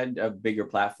I had a bigger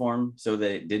platform so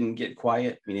that it didn't get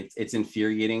quiet. I mean, it's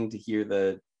infuriating to hear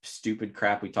the stupid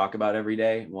crap we talk about every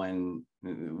day when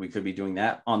we could be doing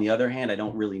that. On the other hand, I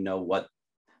don't really know what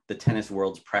the tennis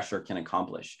world's pressure can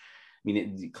accomplish. I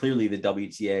mean, clearly the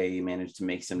WTA managed to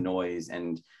make some noise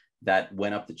and that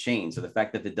went up the chain. So the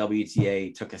fact that the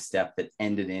WTA took a step that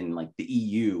ended in like the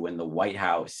EU and the White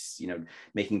House, you know,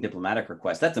 making diplomatic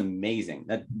requests, that's amazing.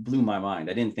 That blew my mind.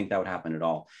 I didn't think that would happen at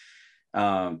all.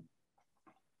 And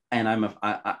I'm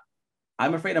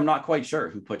afraid I'm not quite sure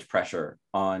who puts pressure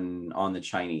on the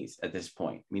Chinese at this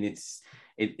point. I mean,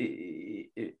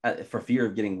 for fear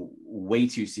of getting way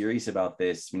too serious about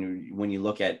this. I mean, when you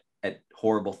look at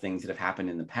horrible things that have happened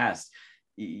in the past,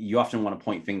 you often want to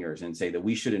point fingers and say that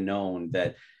we should have known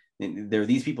that there are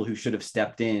these people who should have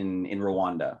stepped in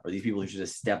Rwanda, or these people who should have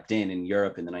stepped in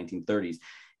Europe in the 1930s.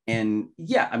 And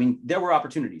yeah, I mean, there were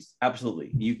opportunities.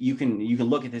 Absolutely. You can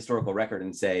look at the historical record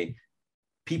and say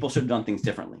people should have done things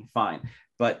differently. Fine.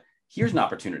 But here's an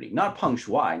opportunity, not Peng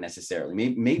Shuai necessarily.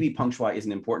 Maybe Peng Shuai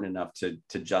isn't important enough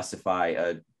to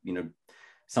justify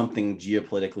something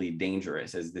geopolitically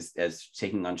dangerous as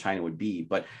taking on China would be.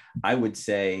 But I would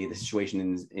say the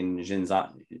situation in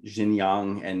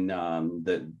Xinjiang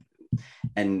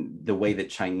and the way that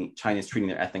China is treating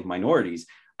their ethnic minorities,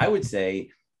 I would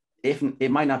say, if it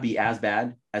might not be as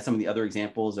bad as some of the other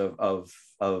examples of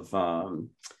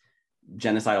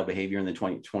genocidal behavior in the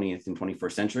 20th and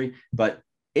 21st century, but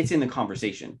it's in the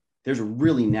conversation. There's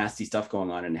really nasty stuff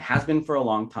going on, and it has been for a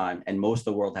long time, and most of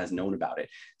the world has known about it.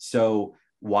 So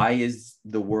why is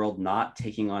the world not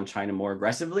taking on China more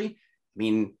aggressively? I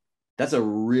mean, that's a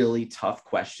really tough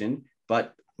question,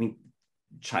 but I mean,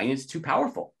 China is too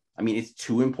powerful. I mean, it's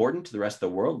too important to the rest of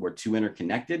the world. We're too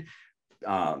interconnected.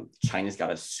 China's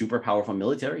got a super powerful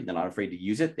military. They're not afraid to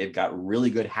use it. They've got really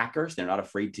good hackers. They're not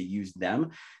afraid to use them.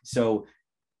 So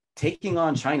taking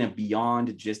on China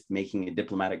beyond just making a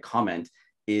diplomatic comment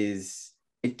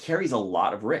it carries a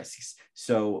lot of risks.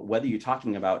 So whether you're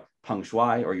talking about Peng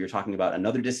Shuai or you're talking about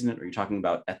another dissident or you're talking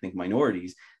about ethnic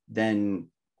minorities, then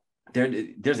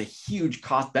there's a huge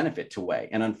cost benefit to weigh.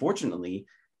 And unfortunately,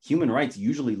 human rights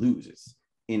usually loses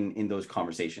in those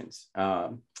conversations.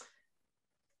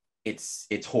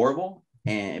 It's horrible,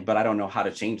 but I don't know how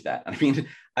to change that. I mean,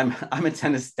 I'm a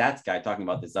tennis stats guy talking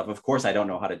about this stuff. Of course, I don't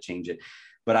know how to change it,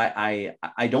 but I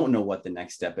don't know what the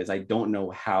next step is. I don't know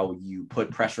how you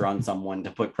put pressure on someone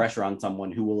to put pressure on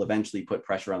someone who will eventually put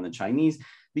pressure on the Chinese,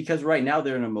 because right now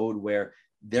they're in a mode where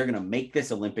they're going to make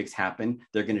this Olympics happen.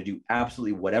 They're going to do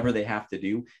absolutely whatever they have to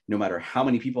do, no matter how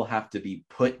many people have to be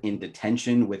put in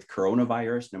detention with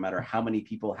coronavirus, no matter how many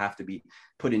people have to be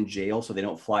put in jail so they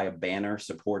don't fly a banner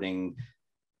supporting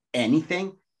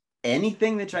anything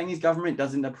the Chinese government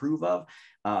doesn't approve of,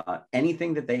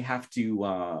 anything they have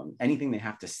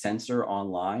to censor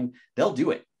online, they'll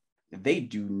do it.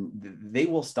 They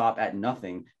will stop at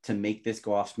nothing to make this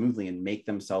go off smoothly and make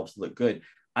themselves look good.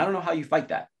 I don't know how you fight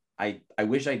that. I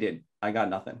wish I did. I got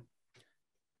nothing.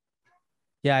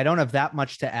 Yeah, I don't have that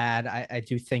much to add. I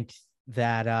do think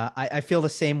that I feel the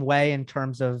same way in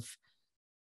terms of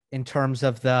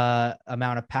the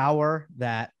amount of power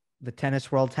that the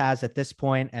tennis world has at this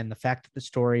point, and the fact that the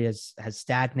story has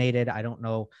stagnated. I don't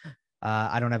know.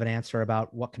 I don't have an answer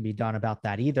about what can be done about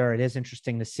that either. It is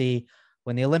interesting to see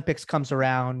when the Olympics comes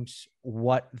around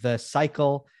what the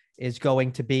cycle is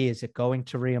going to be. Is it going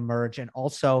to reemerge? And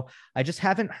also, I just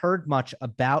haven't heard much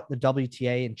about the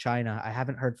WTA in China. I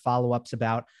haven't heard follow-ups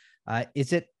about,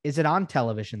 is it on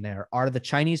television there? Are the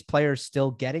Chinese players still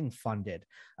getting funded?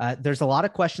 There's a lot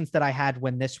of questions that I had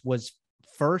when this was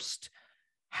first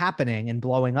happening and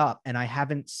blowing up, and I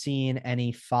haven't seen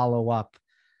any follow-up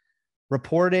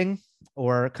reporting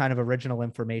or kind of original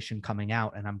information coming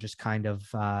out. And I'm just kind of,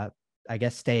 I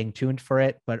guess, staying tuned for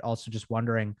it, but also just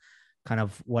wondering kind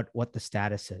of what the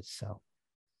status is. So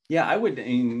yeah,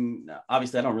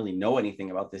 obviously I don't really know anything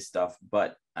about this stuff,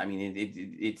 but I mean,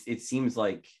 it seems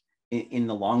like in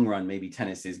the long run, maybe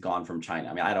tennis is gone from China.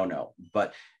 I mean, I don't know,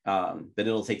 but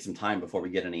it'll take some time before we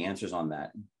get any answers on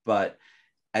that. But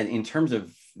in terms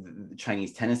of the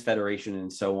Chinese Tennis Federation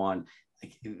and so on,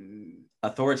 like,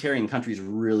 authoritarian countries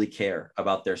really care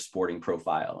about their sporting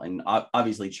profile. And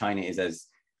obviously China is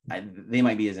they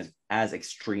might be as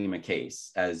extreme a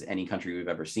case as any country we've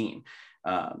ever seen.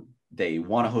 They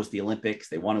want to host the Olympics.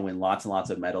 They want to win lots and lots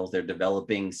of medals. They're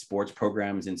developing sports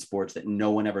programs in sports that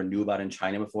no one ever knew about in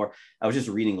China before. I was just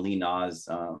reading Li Na's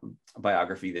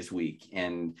biography this week,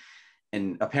 and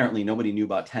apparently nobody knew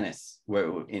about tennis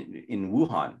where in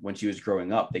Wuhan when she was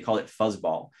growing up. They called it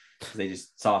fuzzball. They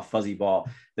just saw a fuzzy ball.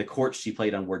 The courts she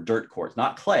played on were dirt courts,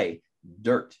 not clay,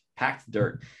 dirt, packed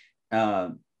dirt.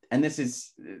 And this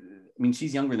is, I mean,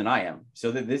 she's younger than I am.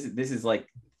 So that this is like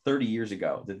 30 years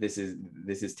ago that this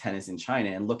is tennis in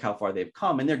China, and look how far they've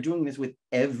come. And they're doing this with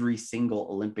every single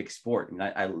Olympic sport.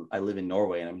 I mean, I live in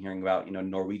Norway, and I'm hearing about,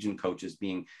 Norwegian coaches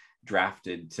being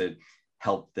drafted to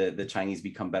help the Chinese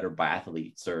become better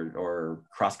biathletes or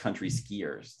cross-country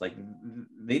skiers. Like,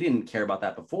 they didn't care about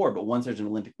that before, but once there's an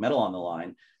Olympic medal on the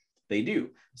line, they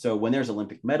do. So when there's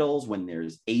Olympic medals, when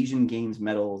there's Asian Games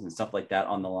medals and stuff like that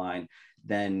on the line,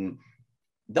 then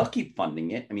they'll keep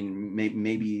funding it. I mean,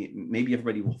 maybe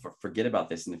everybody will forget about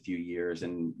this in a few years,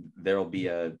 and there'll be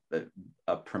a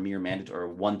premier mandatory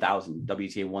 1,000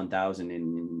 WTA 1,000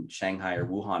 in Shanghai or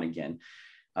Wuhan again.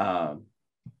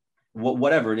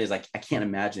 Whatever it is, I can't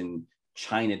imagine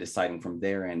China deciding from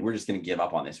their end, we're just going to give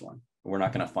up on this one. We're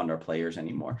not going to fund our players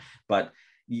anymore. But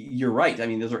you're right. I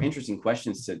mean, those are interesting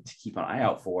questions to keep an eye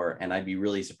out for. And I'd be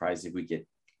really surprised if we get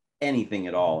anything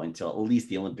at all until at least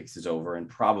the Olympics is over, and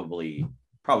probably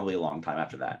a long time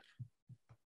after that.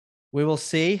 We will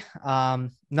see.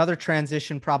 Another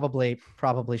transition, probably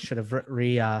should have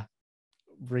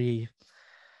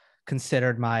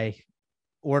reconsidered my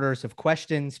orders of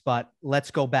questions, but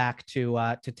let's go back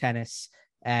to tennis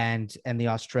and the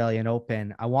Australian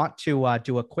Open. I want to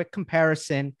do a quick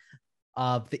comparison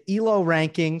of the ELO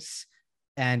rankings,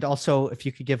 and also if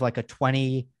you could give like a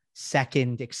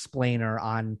 20-second explainer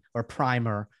on, or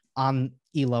primer on,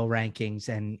 ELO rankings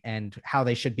and how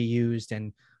they should be used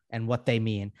and what they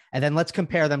mean. And then let's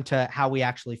compare them to how we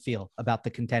actually feel about the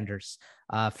contenders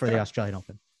for the Australian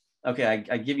Open. Okay,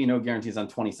 I give you no guarantees on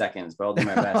 20 seconds, but I'll do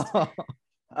my best.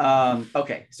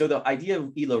 Okay, so the idea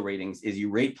of ELO ratings is you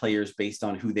rate players based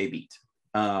on who they beat,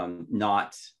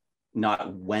 not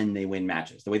when they win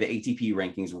matches. The way the ATP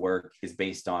rankings work is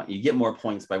based on, you get more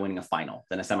points by winning a final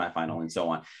than a semifinal and so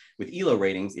on. With ELO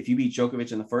ratings, if you beat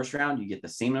Djokovic in the first round, you get the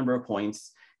same number of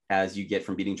points as you get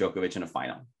from beating Djokovic in a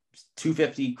final.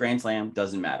 250 Grand Slam,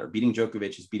 doesn't matter. Beating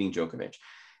Djokovic is beating Djokovic.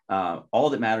 All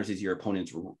that matters is your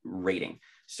opponent's rating.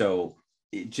 So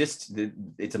it's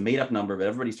a made up number, but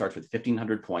everybody starts with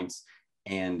 1,500 points.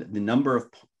 And the number of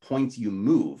points you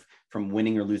move from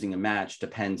winning or losing a match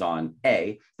depends on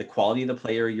the quality of the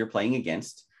player you're playing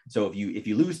against. So if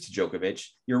you lose to Djokovic,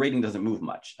 your rating doesn't move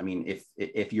much. I mean,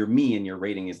 if you're me and your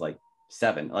rating is like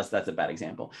 7, unless that's a bad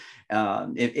example.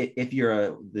 If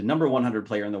you're the number 100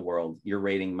 player in the world, your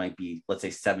rating might be, let's say,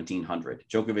 1,700.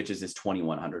 Djokovic's is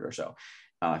 2,100 or so.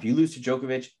 If you lose to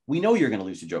Djokovic, we know you're going to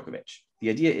lose to Djokovic. The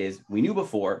idea is, we knew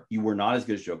before you were not as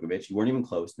good as Djokovic. You weren't even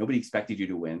close. Nobody expected you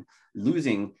to win.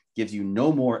 Losing gives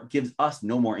us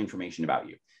no more information about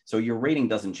you. So your rating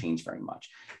doesn't change very much.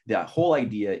 The whole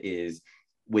idea is,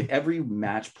 with every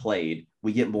match played,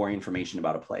 we get more information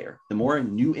about a player. The more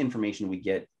new information we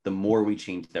get, the more we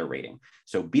change their rating.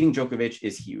 So beating Djokovic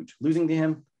is huge. Losing to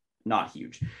him, not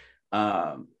huge.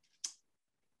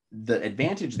 The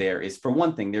advantage there is, for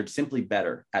one thing, they're simply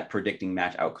better at predicting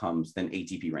match outcomes than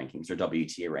ATP rankings or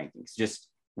WTA rankings. Just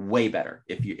way better.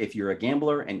 If you're a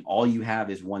gambler and all you have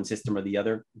is one system or the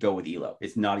other, go with ELO.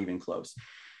 It's not even close.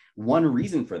 One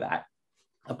reason for that,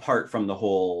 apart from the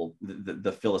whole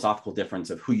the philosophical difference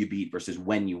of who you beat versus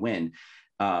when you win,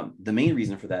 the main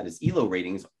reason for that is ELO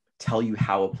ratings tell you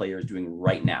how a player is doing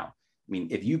right now. I mean,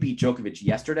 if you beat Djokovic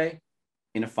yesterday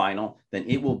in a final, then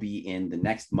it will be in the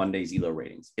next Monday's ELO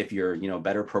ratings. If you're, a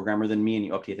better programmer than me and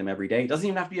you update them every day, it doesn't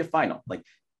even have to be a final. Like,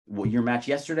 your match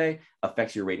yesterday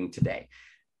affects your rating today.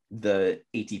 The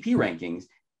ATP rankings,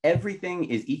 everything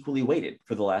is equally weighted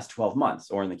for the last 12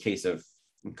 months, or in the case of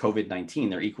COVID-19,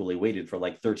 they're equally weighted for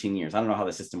like 13 years. I don't know how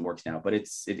the system works now, but it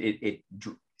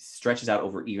stretches out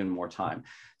over even more time.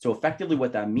 So effectively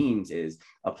what that means is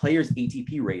a player's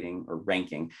ATP rating or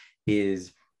ranking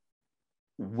is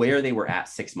where they were at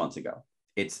 6 months ago.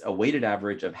 It's a weighted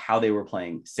average of how they were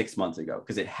playing 6 months ago,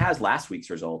 because it has last week's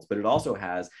results, but it also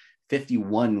has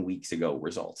 51 weeks ago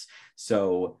results.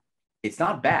 So it's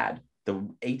not bad. The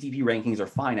ATP rankings are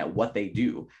fine at what they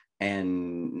do.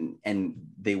 and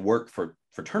they work for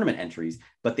tournament entries,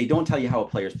 but they don't tell you how a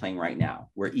player is playing right now,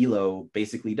 where Elo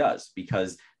basically does,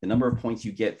 because the number of points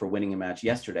you get for winning a match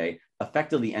yesterday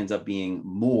effectively ends up being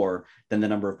more than the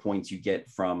number of points you get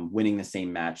from winning the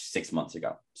same match 6 months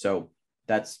ago. So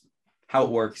that's how it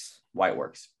works, why it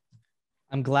works.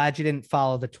 I'm glad you didn't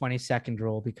follow the 20-second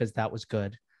rule, because that was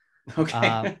good.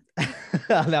 Okay.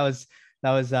 that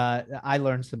was I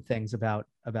learned some things about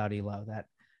Elo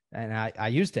and I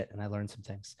used it and I learned some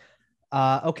things.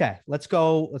 Okay, let's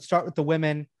start with the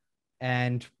women,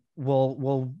 and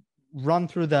we'll run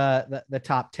through the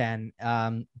top 10.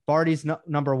 Barty's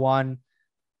number one.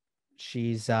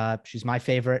 She's my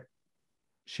favorite.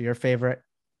 She your favorite?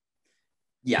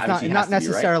 Yeah, not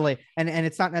necessarily, right? and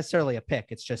it's not necessarily a pick.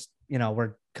 It's just,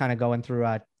 we're kind of going through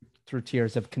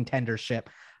tiers of contendership.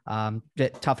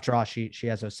 Tough draw. She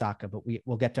has Osaka, but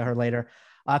we'll get to her later.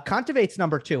 Kontaveit's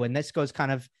number two, and this goes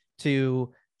kind of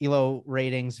to Elo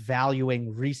ratings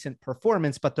valuing recent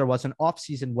performance, but there was an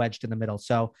offseason wedged in the middle.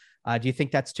 So do you think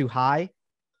that's too high?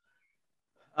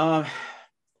 I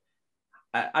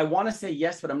want to say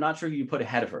yes, but I'm not sure who you put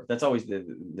ahead of her. That's always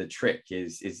the trick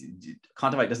is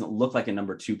Kontaveit doesn't look like a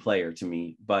number two player to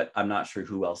me, but I'm not sure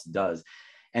who else does.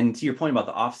 And to your point about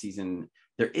the offseason,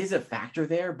 there is a factor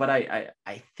there, but I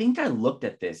think I looked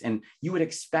at this, and you would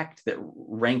expect that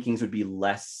rankings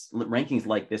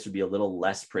like this would be a little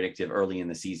less predictive early in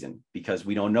the season, because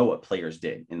we don't know what players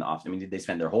did in the off. I mean, did they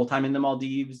spend their whole time in the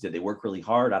Maldives? Did they work really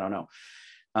hard? I don't know.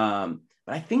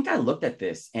 But I think I looked at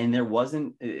this, and there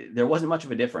wasn't much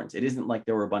of a difference. It isn't like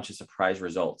there were a bunch of surprise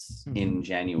results in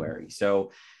January.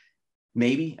 So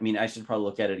maybe, I mean, I should probably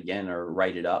look at it again or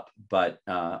write it up, but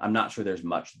I'm not sure there's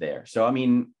much there. So, I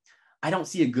mean, I don't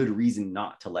see a good reason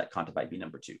not to let Kontaveit be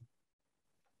number two.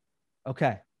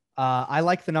 Okay. I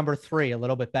like the number three a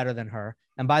little bit better than her.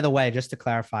 And by the way, just to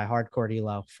clarify, hardcourt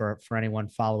Elo for anyone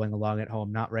following along at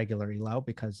home, not regular Elo,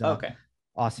 because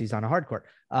Aussie's on a hardcourt.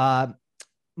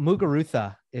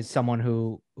 Muguruza is someone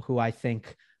who I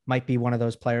think might be one of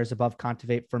those players above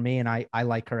Kontaveit for me. And I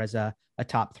like her as a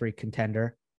top three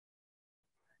contender.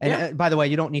 And by the way,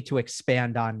 you don't need to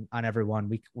expand on everyone.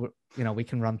 We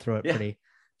can run through it pretty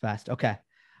fast. Okay.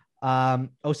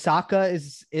 Osaka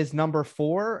is number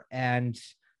four, and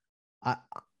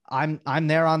I'm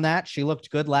there on that. She looked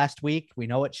good last week. We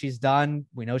know what she's done.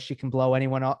 We know she can blow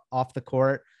anyone off the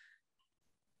court.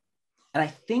 And I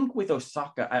think with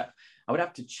Osaka, I would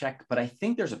have to check, but I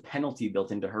think there's a penalty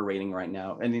built into her rating right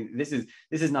now. And this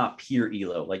is not pure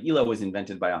Elo. Like, Elo was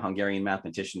invented by a Hungarian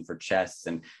mathematician for chess,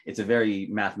 and it's a very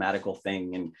mathematical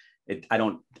thing. And I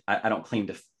don't claim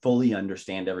to fully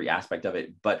understand every aspect of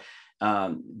it, but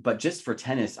just for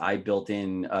tennis, I built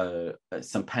in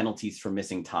some penalties for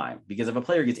missing time, because if a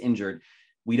player gets injured,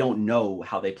 we don't know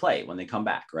how they play when they come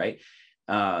back, right?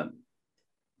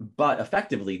 But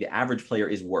effectively, the average player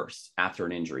is worse after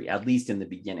an injury, at least in the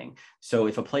beginning. So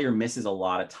if a player misses a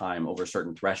lot of time over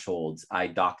certain thresholds, I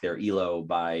dock their Elo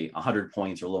by 100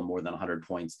 points or a little more than 100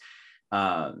 points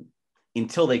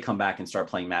until they come back and start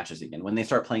playing matches again. When they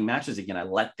start playing matches again, I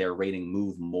let their rating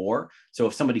move more. So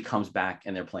if somebody comes back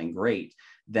and they're playing great,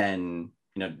 then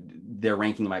their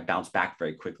ranking might bounce back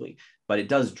very quickly, but it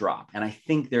does drop. And I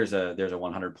think there's a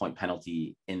 100-point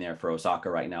penalty in there for Osaka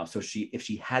right now. So if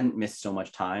she hadn't missed so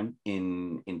much time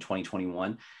in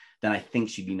 2021, then I think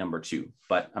she'd be number two,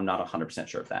 but I'm not 100%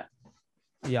 sure of that.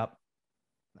 Yep.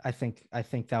 I think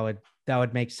that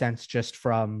would make sense, just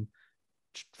from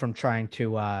trying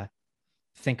to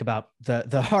think about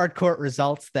the hard court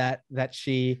results that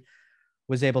she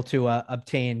was able to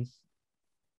obtain.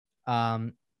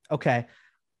 Okay.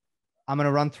 I'm going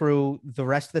to run through the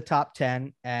rest of the top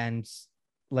 10, and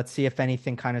let's see if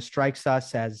anything kind of strikes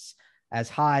us as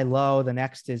high, low. The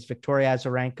next is Victoria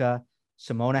Azarenka,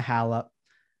 Simona Halep,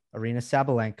 Aryna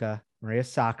Sabalenka, Maria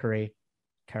Sakkari,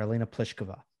 Karolina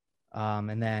Pliskova.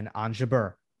 And then Ons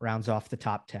Jabeur rounds off the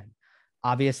top 10.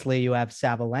 Obviously, you have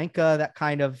Sabalenka that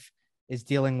kind of is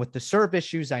dealing with the serve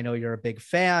issues. I know you're a big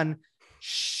fan.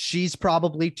 She's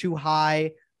probably too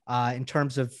high in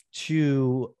terms of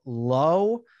too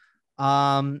low.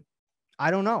 I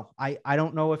don't know. I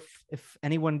don't know if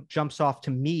anyone jumps off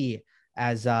to me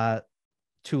as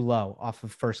too low off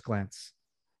of first glance.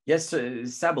 Yes,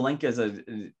 Sabalenka is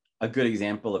a good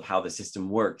example of how the system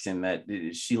works, in that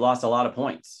she lost a lot of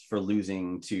points for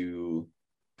losing to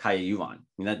Kaya Juvan. I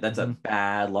mean, that's a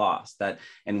bad loss.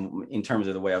 And in terms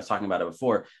of the way I was talking about it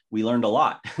before, we learned a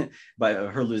lot by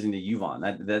her losing to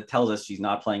Juvan. That tells us she's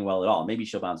not playing well at all. Maybe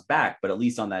she'll bounce back, but at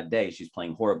least on that day, she's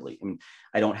playing horribly. I mean,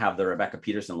 I don't have the Rebecca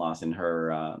Peterson loss in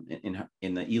her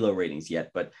in the Elo ratings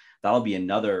yet, but that'll be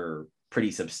another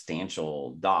pretty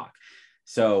substantial dock.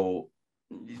 So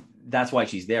that's why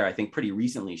she's there. I think pretty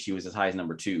recently she was as high as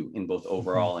number 2 in both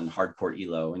overall and hard court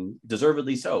elo, and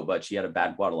deservedly so. But she had a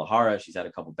bad Guadalajara. She's had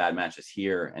a couple bad matches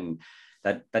here, and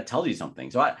that tells you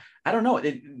something. So I don't know.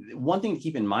 One thing to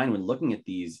keep in mind when looking at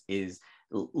these is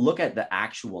look at the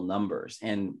actual numbers.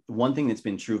 And one thing that's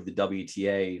been true of the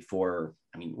WTA for,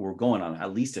 I mean, we're going on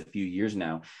at least a few years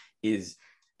now, is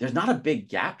there's not a big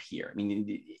gap here. I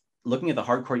mean, looking at the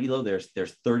hard court elo, there's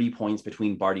 30 points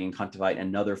between Barty and Kontaveit,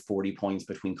 another 40 points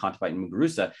between Kontaveit and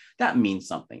Muguruza. That means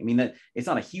something. I mean, that it's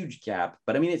not a huge gap,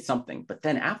 but I mean, it's something. But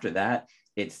then after that,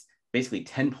 it's basically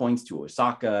 10 points to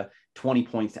Osaka, 20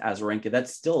 points to Azarenka.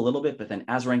 That's still a little bit, but then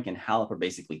Azarenka and Halep are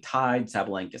basically tied.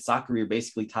 Sabalenka, Sakkari are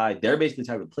basically tied. They're basically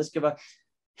tied with Pliskova.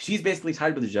 She's basically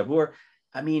tied with Jabeur.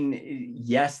 I mean,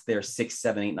 yes, they're 6,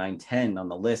 7, 8, 9, 10 on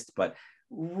the list, but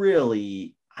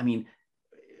really, I mean,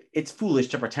 it's foolish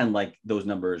to pretend like those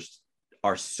numbers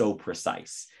are so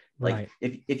precise. Like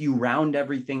Right. if you round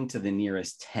everything to the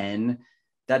nearest 10,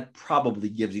 that probably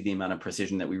gives you the amount of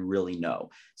precision that we really know.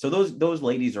 So those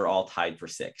ladies are all tied for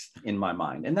 6th in my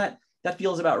mind. And that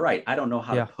feels about right. I don't know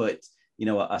how to put, you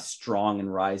know, a strong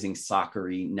and rising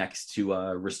Sakkari next to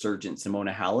a resurgent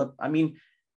Simona Halep. I mean,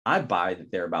 I buy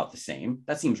that they're about the same.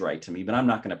 That seems right to me, but I'm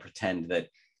not going to pretend that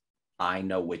I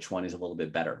know which one is a little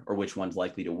bit better or which one's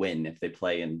likely to win if they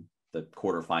play in the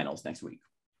quarterfinals next week.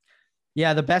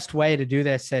 Yeah, the best way to do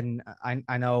this, and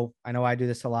I know I do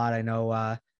this a lot. I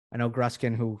know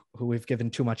Gruskin, who we've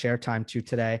given too much airtime to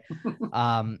today,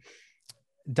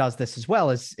 does this as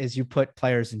well, is you put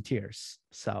players in tiers.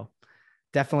 So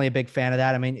definitely a big fan of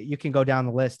that. I mean, you can go down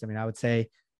the list. I mean, I would say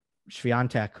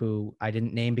Swiatek, who I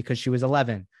didn't name because she was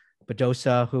 11,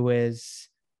 Badosa, who is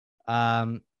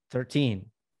 13.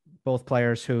 Both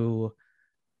players who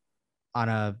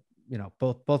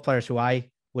both players who I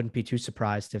wouldn't be too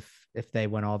surprised if they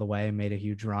went all the way and made a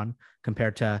huge run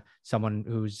compared to someone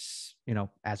who's, you know,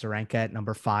 Azarenka at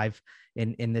number 5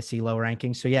 in this ELO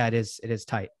ranking. So yeah, it is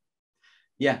tight.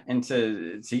 Yeah. And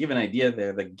to give an idea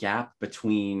there, the gap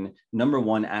between number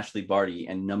 1, Ashley Barty,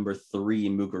 and number 3,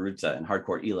 Muguruza in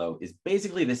hardcourt ELO is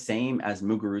basically the same as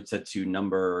Muguruza to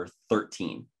number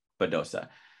 13, Badosa.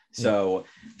 So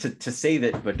to say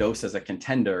that Badosa is a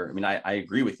contender, I mean, I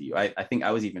agree with you. I think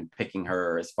I was even picking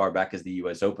her as far back as the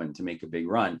US Open to make a big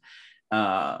run.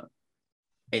 You're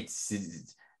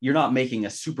not making a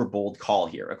super bold call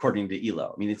here, according to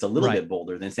ELO. I mean, it's a little bit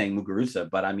bolder than saying Muguruza,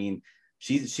 but I mean,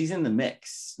 she's in the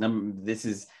mix. This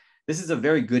is a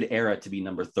very good era to be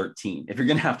number 13. If you're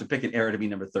going to have to pick an era to be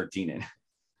number 13 in.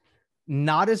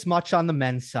 Not as much on the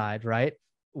men's side, right?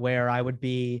 Where I would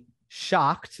be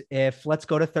shocked if, let's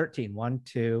go to 13. 1,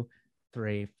 2,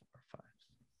 3, 4,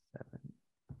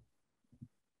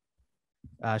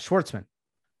 5, 7. Schwartzman.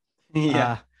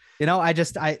 Yeah.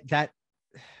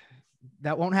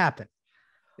 That won't happen.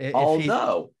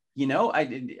 Although, you know,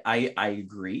 I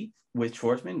agree with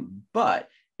Schwartzman, but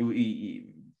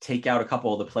we take out a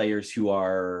couple of the players who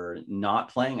are not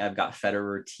playing. I've got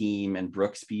Federer, Thiem, and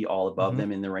Brooksby all above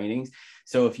them in the ratings.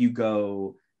 So if you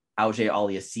go Auger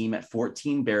Aliassime at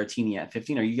 14, Berrettini at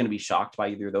 15, are you going to be shocked by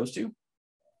either of those two?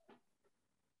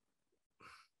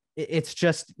 It's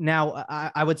just now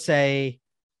I would say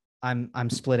I'm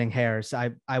splitting hairs.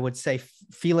 I would say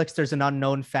Felix, there's an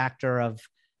unknown factor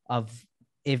of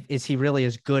is he really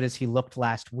as good as he looked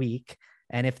last week?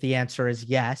 And if the answer is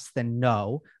yes, then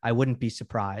no, I wouldn't be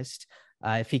surprised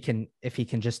if he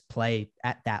can just play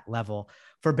at that level.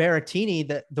 For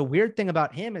Berrettini, the weird thing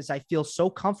about him is I feel so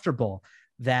comfortable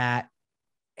that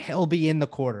he'll be in the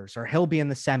quarters or he'll be in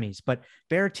the semis, but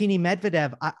Berrettini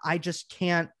Medvedev, I just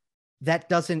can't,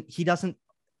 he doesn't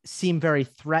seem very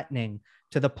threatening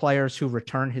to the players who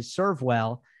return his serve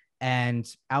well and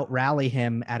out rally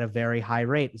him at a very high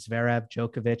rate. Zverev,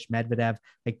 Djokovic, Medvedev,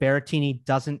 like Berrettini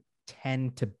doesn't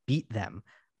tend to beat them.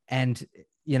 And,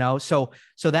 you know, so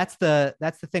that's the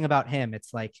thing about him.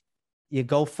 It's like you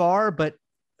go far, but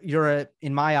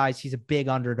in my eyes, he's a big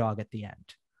underdog at the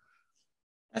end.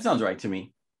 That sounds right to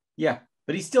me. Yeah,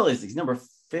 but he still is. He's number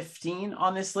 15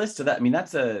 on this list. So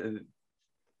that's a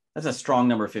strong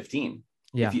number 15.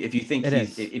 Yeah. If you think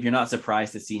if you're not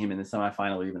surprised to see him in the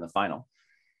semifinal or even the final.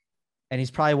 And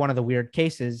he's probably one of the weird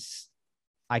cases.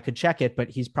 I could check it, but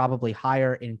he's probably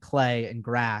higher in clay and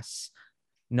grass,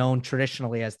 known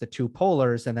traditionally as the two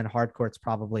polars, and then hard court's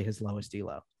probably his lowest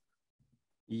elo.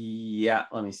 Yeah,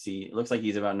 let me see. It looks like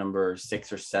he's about number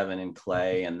 6 or 7 in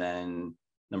clay, and then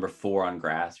number 4 on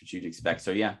grass, which you'd expect.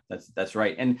 So yeah, that's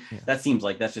right. And that seems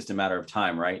like that's just a matter of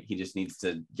time, right? He just needs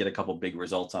to get a couple big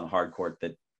results on hard court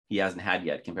that he hasn't had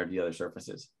yet compared to the other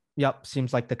surfaces. Yep.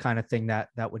 Seems like the kind of thing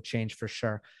that would change for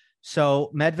sure.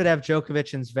 So Medvedev,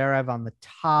 Djokovic, and Zverev on the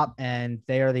top, and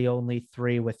they are the only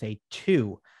three with a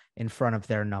 2 in front of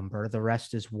their number. The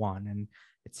rest is 1, and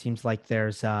it seems like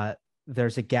there's a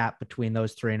gap between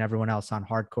those three and everyone else on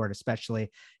hard court, especially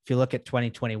if you look at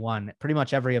 2021. Pretty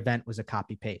much every event was a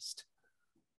copy paste.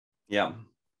 Yeah.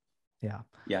 Yeah.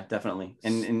 Yeah, definitely.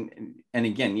 And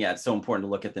again, yeah, it's so important to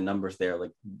look at the numbers there.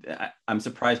 Like I'm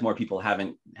surprised more people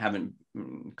haven't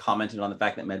commented on the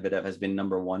fact that Medvedev has been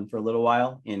number 1 for a little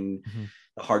while in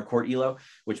the hard court ELO,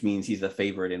 which means he's the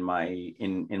favorite in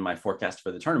my forecast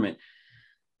for the tournament.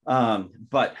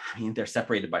 But I mean, they're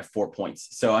separated by 4 points.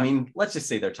 So, I mean, let's just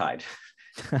say they're tied.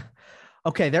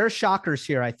 Okay. There are shockers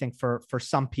here, I think, for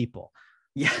some people.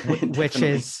 Yeah. which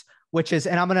is,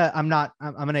 and I'm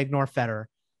going to ignore Federer.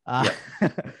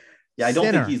 Yeah, I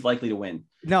don't think he's likely to win.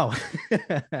 No.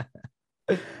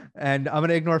 And I'm going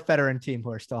to ignore Federer and team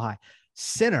who are still high.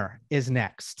 Sinner is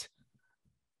next.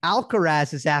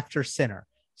 Alcaraz is after Sinner.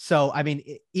 So, I mean,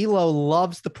 Elo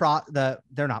loves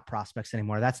they're not prospects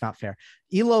anymore. That's not fair.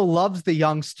 Elo loves the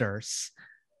youngsters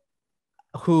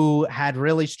who had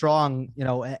really strong,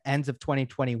 ends of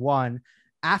 2021.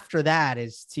 After that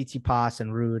is Tsitsipas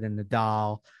and Ruud and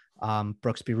Nadal,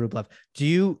 Brooksby, Rublev. Do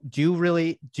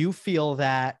you feel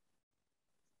that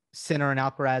Sinner and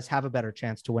Alcaraz have a better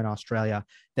chance to win Australia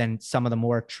than some of the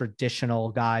more traditional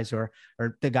guys or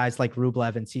the guys like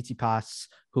Rublev and Tsitsipas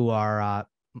who are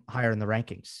higher in the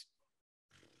rankings?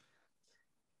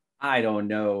 I don't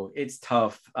know. It's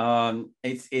tough.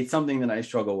 It's something that I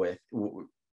struggle with,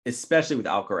 especially with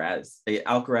Alcaraz.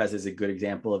 Alcaraz is a good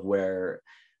example of where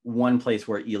one place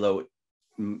where Elo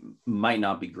might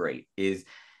not be great is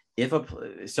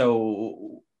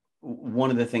so one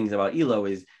of the things about Elo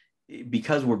is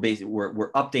because we're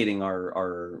updating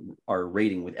our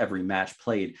rating with every match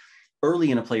played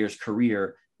early in a player's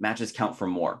career. Matches count for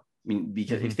more. I mean,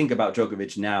 because if you think about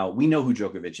Djokovic now, we know who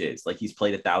Djokovic is. Like he's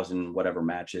played 1,000 whatever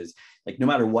matches. Like no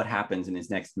matter what happens in his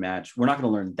next match, we're not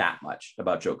going to learn that much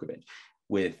about Djokovic.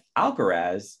 With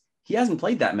Alcaraz, he hasn't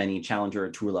played that many challenger or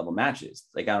tour level matches.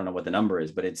 Like I don't know what the number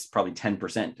is, but it's probably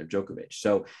 10% of Djokovic.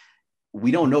 So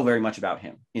we don't know very much about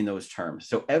him in those terms.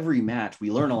 So every match we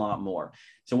learn a lot more.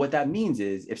 So what that means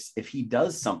is if he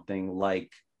does something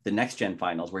like the next gen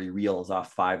finals where he reels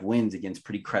off 5 wins against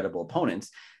pretty credible opponents,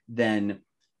 then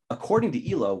according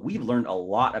to Elo, we've learned a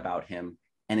lot about him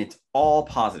and it's all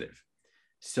positive.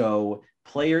 So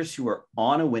players who are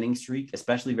on a winning streak,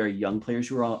 especially very young players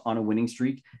who are on a winning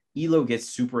streak, Elo gets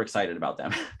super excited about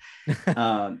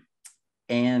them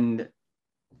and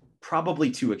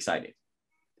probably too excited.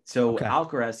 So okay.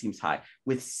 Alcaraz seems high.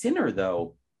 With Sinner,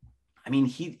 though, I mean,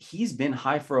 he's been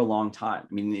high for a long time.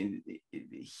 I mean,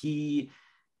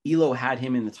 Elo had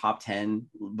him in the top 10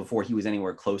 before he was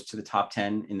anywhere close to the top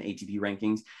 10 in the ATP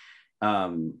rankings.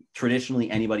 Traditionally,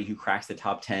 anybody who cracks the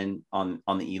top 10 on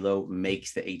the Elo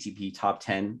makes the ATP top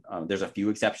 10. There's a few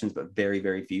exceptions, but very,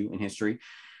 very few in history.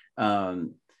 So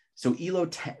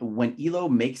when Elo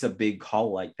makes a big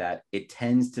call like that, it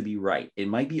tends to be right. It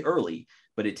might be early,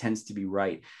 but it tends to be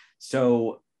right.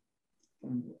 So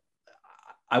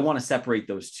I want to separate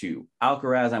those two.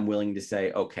 Alcaraz, I'm willing to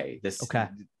say, okay,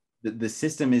 the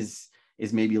system is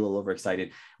maybe a little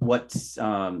overexcited.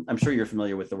 I'm sure you're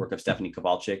familiar with the work of Stephanie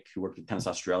Kowalczyk, who worked at Tennis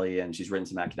Australia, and she's written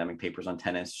some academic papers on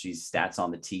tennis. She's stats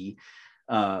on the tee.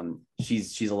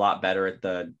 She's a lot better at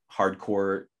the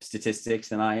hardcore statistics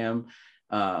than I am.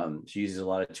 She uses a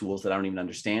lot of tools that I don't even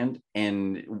understand.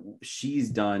 And she's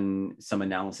done some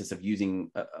analysis of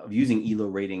using ELO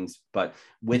ratings, but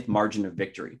with margin of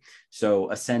victory.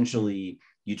 So essentially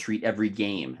you treat every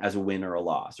game as a win or a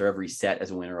loss, or every set as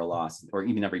a win or a loss, or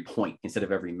even every point instead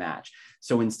of every match.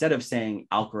 So instead of saying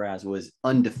Alcaraz was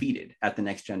undefeated at the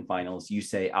next gen finals, you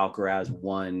say Alcaraz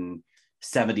won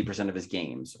 70% of his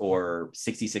games or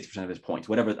 66% of his points,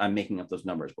 whatever. I'm making up those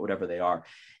numbers, but whatever they are.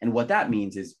 And what that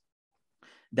means is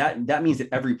that means that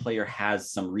every player has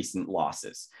some recent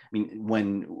losses. I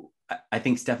mean, I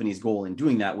think Stephanie's goal in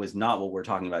doing that was not what we're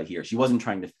talking about here. She wasn't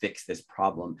trying to fix this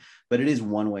problem, but it is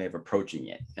one way of approaching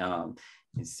it.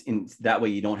 In that way,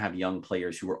 you don't have young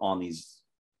players who are on these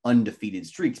undefeated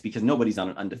streaks, because nobody's on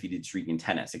an undefeated streak in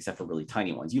tennis except for really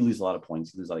tiny ones. You lose a lot of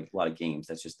points, you lose a lot of games.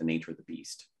 That's just the nature of the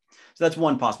beast. So that's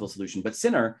one possible solution. But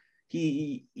Sinner,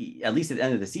 he at least at the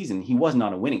end of the season, he wasn't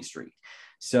on a winning streak.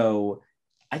 So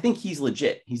I think he's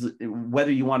legit.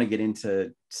 Whether you want to get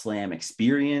into slam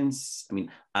experience. I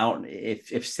mean,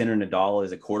 if Sinner Nadal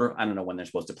is a quarter, I don't know when they're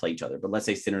supposed to play each other, but let's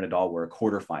say Sinner Nadal were a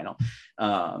quarterfinal.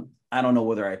 I don't know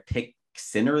whether I pick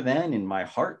Sinner then in my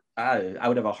heart. I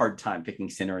would have a hard time picking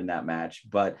Sinner in that match,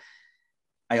 but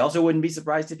I also wouldn't be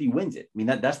surprised if he wins it. I mean,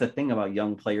 that's the thing about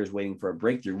young players waiting for a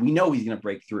breakthrough. We know he's going to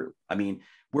break through. I mean,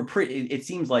 it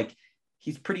seems like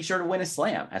he's pretty sure to win a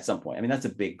slam at some point. I mean, that's a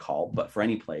big call, but for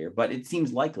any player, but it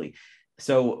seems likely.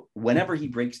 So whenever he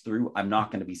breaks through, I'm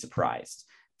not going to be surprised.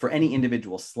 For any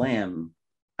individual slam,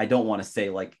 I don't want to say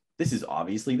like, this is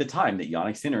obviously the time that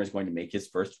Jannik Sinner is going to make his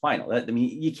first final. I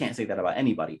mean, you can't say that about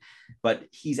anybody, but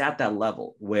he's at that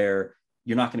level where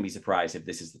you're not going to be surprised if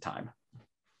this is the time.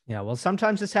 Yeah, well,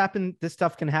 sometimes this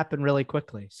stuff can happen really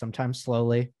quickly, sometimes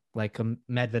slowly, like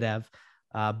Medvedev.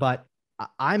 But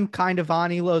I'm kind of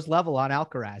on Elo's level on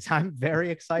Alcaraz. I'm very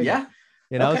excited. Yeah.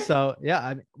 Okay. So yeah,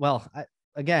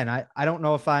 I don't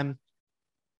know if I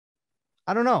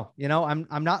don't know,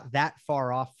 I'm not that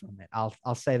far off from it.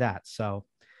 I'll say that. So,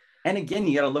 and again,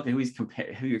 you got to look at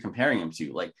who you're comparing him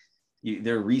to. Like,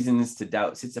 there are reasons to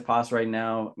doubt Tsitsipas right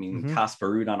now. I mean, Casper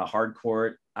Ruud on a hard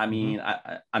court. I mean,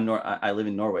 I live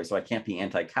in Norway, so I can't be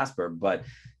anti-Casper, but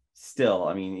still,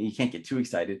 I mean, you can't get too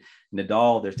excited.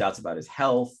 Nadal, there's doubts about his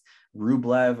health.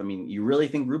 Rublev, I mean, you really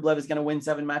think Rublev is going to win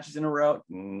 7 matches in a row?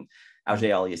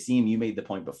 Auger-Aliassime, you made the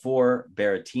point before.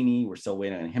 Berrettini, we're still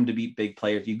waiting on him to beat big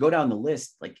players. You go down the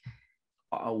list, like,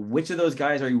 which of those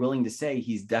guys are you willing to say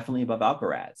he's definitely above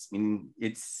Alcaraz? I mean,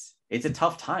 it's a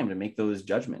tough time to make those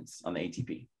judgments on the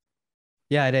ATP.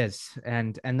 Yeah, it is.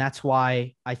 And that's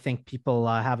why I think people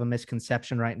have a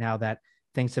misconception right now that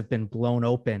things have been blown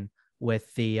open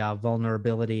with the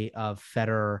vulnerability of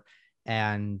Federer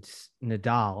and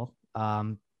Nadal,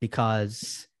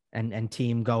 because and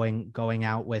team going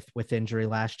out with injury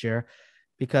last year,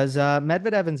 because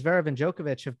Medvedev and Zverev and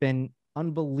Djokovic have been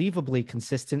unbelievably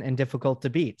consistent and difficult to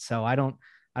beat. So I don't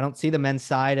see the men's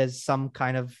side as some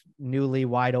kind of newly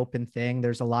wide open thing.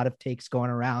 There's a lot of takes going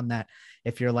around that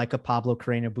if you're like a Pablo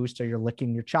Carreño Busta, you're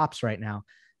licking your chops right now.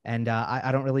 And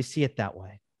I don't really see it that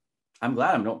way. I'm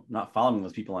glad I'm not following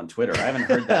those people on Twitter. I haven't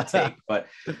heard that take, but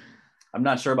I'm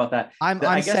not sure about that.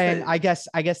 I guess,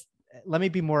 let me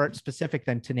be more specific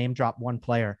than to name drop one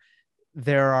player.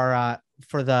 There are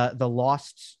for the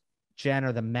lost gen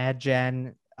or the mad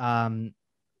gen, the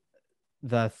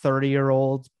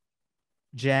 30-year-old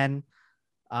gen,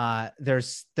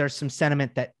 there's some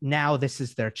sentiment that now this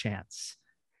is their chance.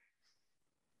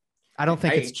 I don't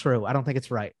think it's true. I don't think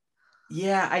it's right.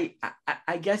 Yeah,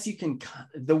 I guess you can.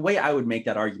 The way I would make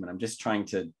that argument, I'm just trying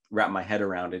to wrap my head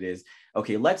around it, is,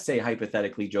 okay, let's say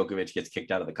hypothetically Djokovic gets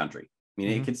kicked out of the country. I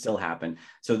mean, it could still happen.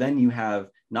 So then you have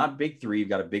not big 3, you've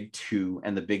got a big 2,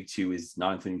 and the big 2 is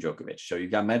not including Djokovic. So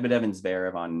you've got Medvedev and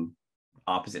Zverev on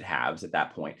opposite halves at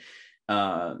that point.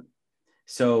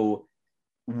 So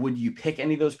would you pick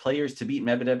any of those players to beat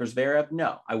Medvedev or Zverev?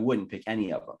 No, I wouldn't pick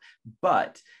any of them.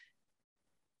 But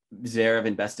Zverev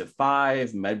in best of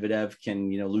 5, Medvedev can,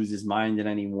 lose his mind at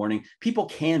any warning. People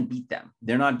can beat them.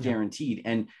 They're not guaranteed.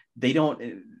 And they don't,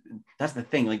 that's the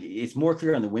thing. Like, it's more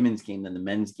clear on the women's game than the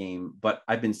men's game. But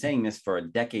I've been saying this for a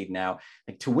decade now.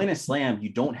 Like, to win a slam, you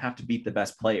don't have to beat the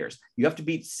best players. You have to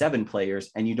beat 7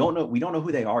 players, and we don't know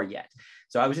who they are yet.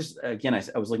 So I was just, again,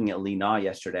 I was looking at Li Na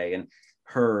yesterday, and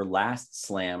her last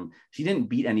slam, she didn't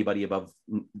beat anybody above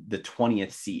the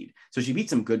 20th seed. So she beat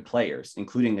some good players,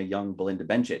 including a young Belinda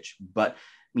Bencic. But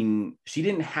I mean, she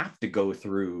didn't have to go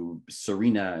through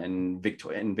Serena and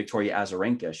Victoria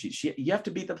Azarenka. You have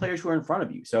to beat the players who are in front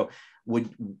of you. So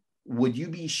would you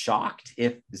be shocked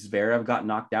if Zverev got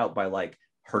knocked out by like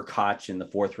Hurkacz in the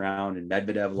 4th round and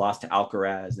Medvedev lost to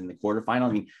Alcaraz in the quarterfinal?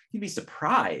 I mean, you'd be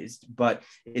surprised, but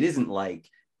it isn't like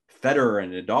Federer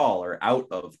and Nadal are out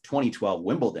of 2012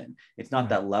 Wimbledon. It's not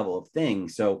that level of thing.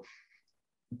 So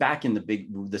back in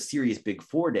the serious big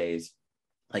 4 days,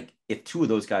 like, if 2 of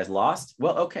those guys lost,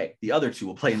 well, okay, the other 2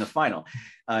 will play in the final.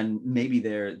 And maybe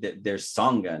there's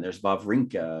Tsonga and there's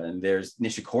Wawrinka and there's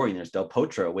Nishikori and there's Del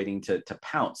Potro waiting to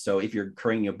pounce. So if you're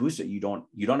Carreño Busta, you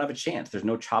don't have a chance. There's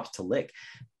no chops to lick.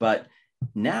 But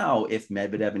now if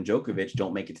Medvedev and Djokovic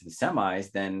don't make it to the semis,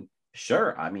 then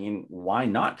sure. I mean, why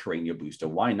not Carreño Busta?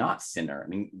 Why not Sinner? I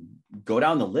mean, go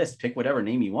down the list, pick whatever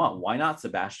name you want. Why not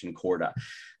Sebastian Korda?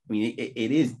 I mean,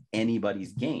 it is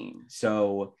anybody's game.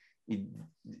 So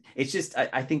it's just,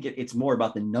 I think it's more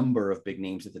about the number of big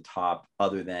names at the top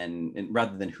rather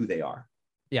than who they are.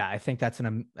 Yeah, I think that's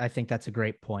a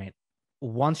great point.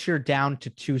 Once you're down to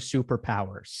 2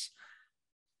 superpowers,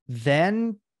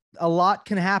 then a lot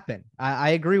can happen. I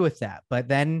agree with that. But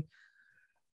then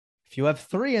if you have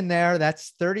 3 in there,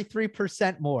 that's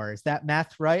 33% more. Is that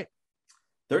math right?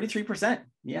 33%.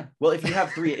 Yeah. Well, if you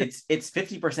have 3, it's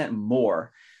 50%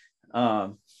 more.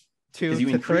 2 you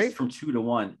to increase 3 from 2 to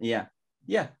 1. Yeah.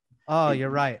 Yeah. Oh, you're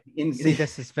right. See,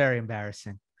 this is very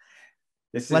embarrassing.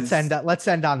 Let's end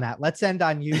on that. Let's end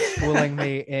on you schooling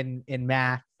me in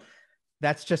math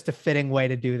that's just a fitting way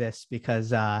to do this because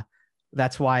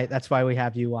that's why we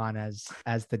have you on as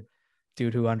the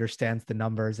dude who understands the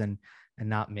numbers and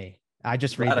not me. I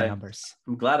just read the numbers.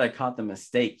 I'm glad I caught the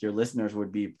mistake. Your listeners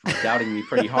would be doubting me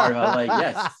pretty hard. I was like,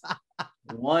 yes,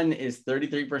 1 is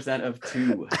 33% of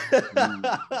 2.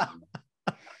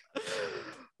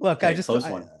 Look, okay,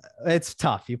 it's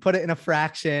tough. You put it in a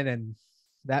fraction and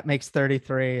that makes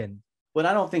 33. But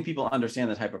I don't think people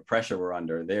understand the type of pressure we're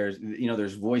under. There's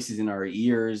voices in our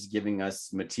ears giving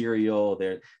us material.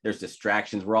 There's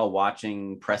distractions. We're all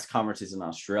watching press conferences in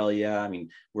Australia. I mean,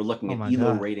 we're looking at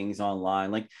ELO ratings online.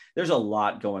 Like, there's a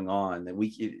lot going on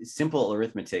that simple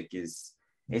arithmetic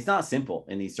it's not simple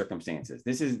in these circumstances.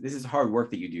 This is hard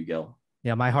work that you do, Gil.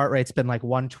 Yeah, my heart rate's been like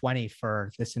 120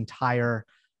 for this entire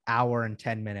hour and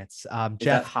 10 minutes. Is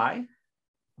Jeff, that high?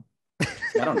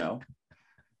 I don't know.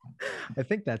 I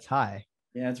think that's high.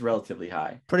 Yeah, it's relatively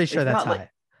high. Pretty sure that's high.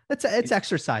 It's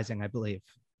exercising, I believe.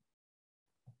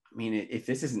 I mean, if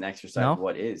this isn't exercise,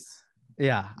 what is?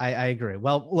 Yeah, I agree.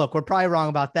 Well, look, we're probably wrong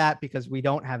about that because we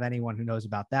don't have anyone who knows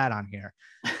about that on here.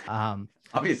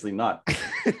 Obviously not.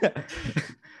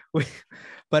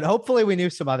 But hopefully we knew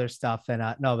some other stuff.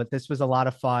 And no, but this was a lot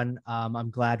of fun. I'm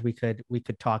glad we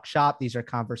could talk shop. These are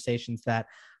conversations that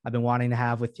I've been wanting to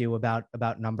have with you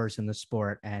about numbers in the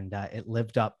sport, and it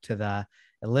lived up to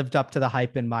the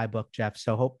hype in my book, Jeff.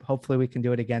 So hopefully we can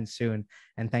do it again soon.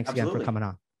 And thanks again for coming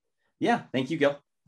on. Yeah, thank you, Gil.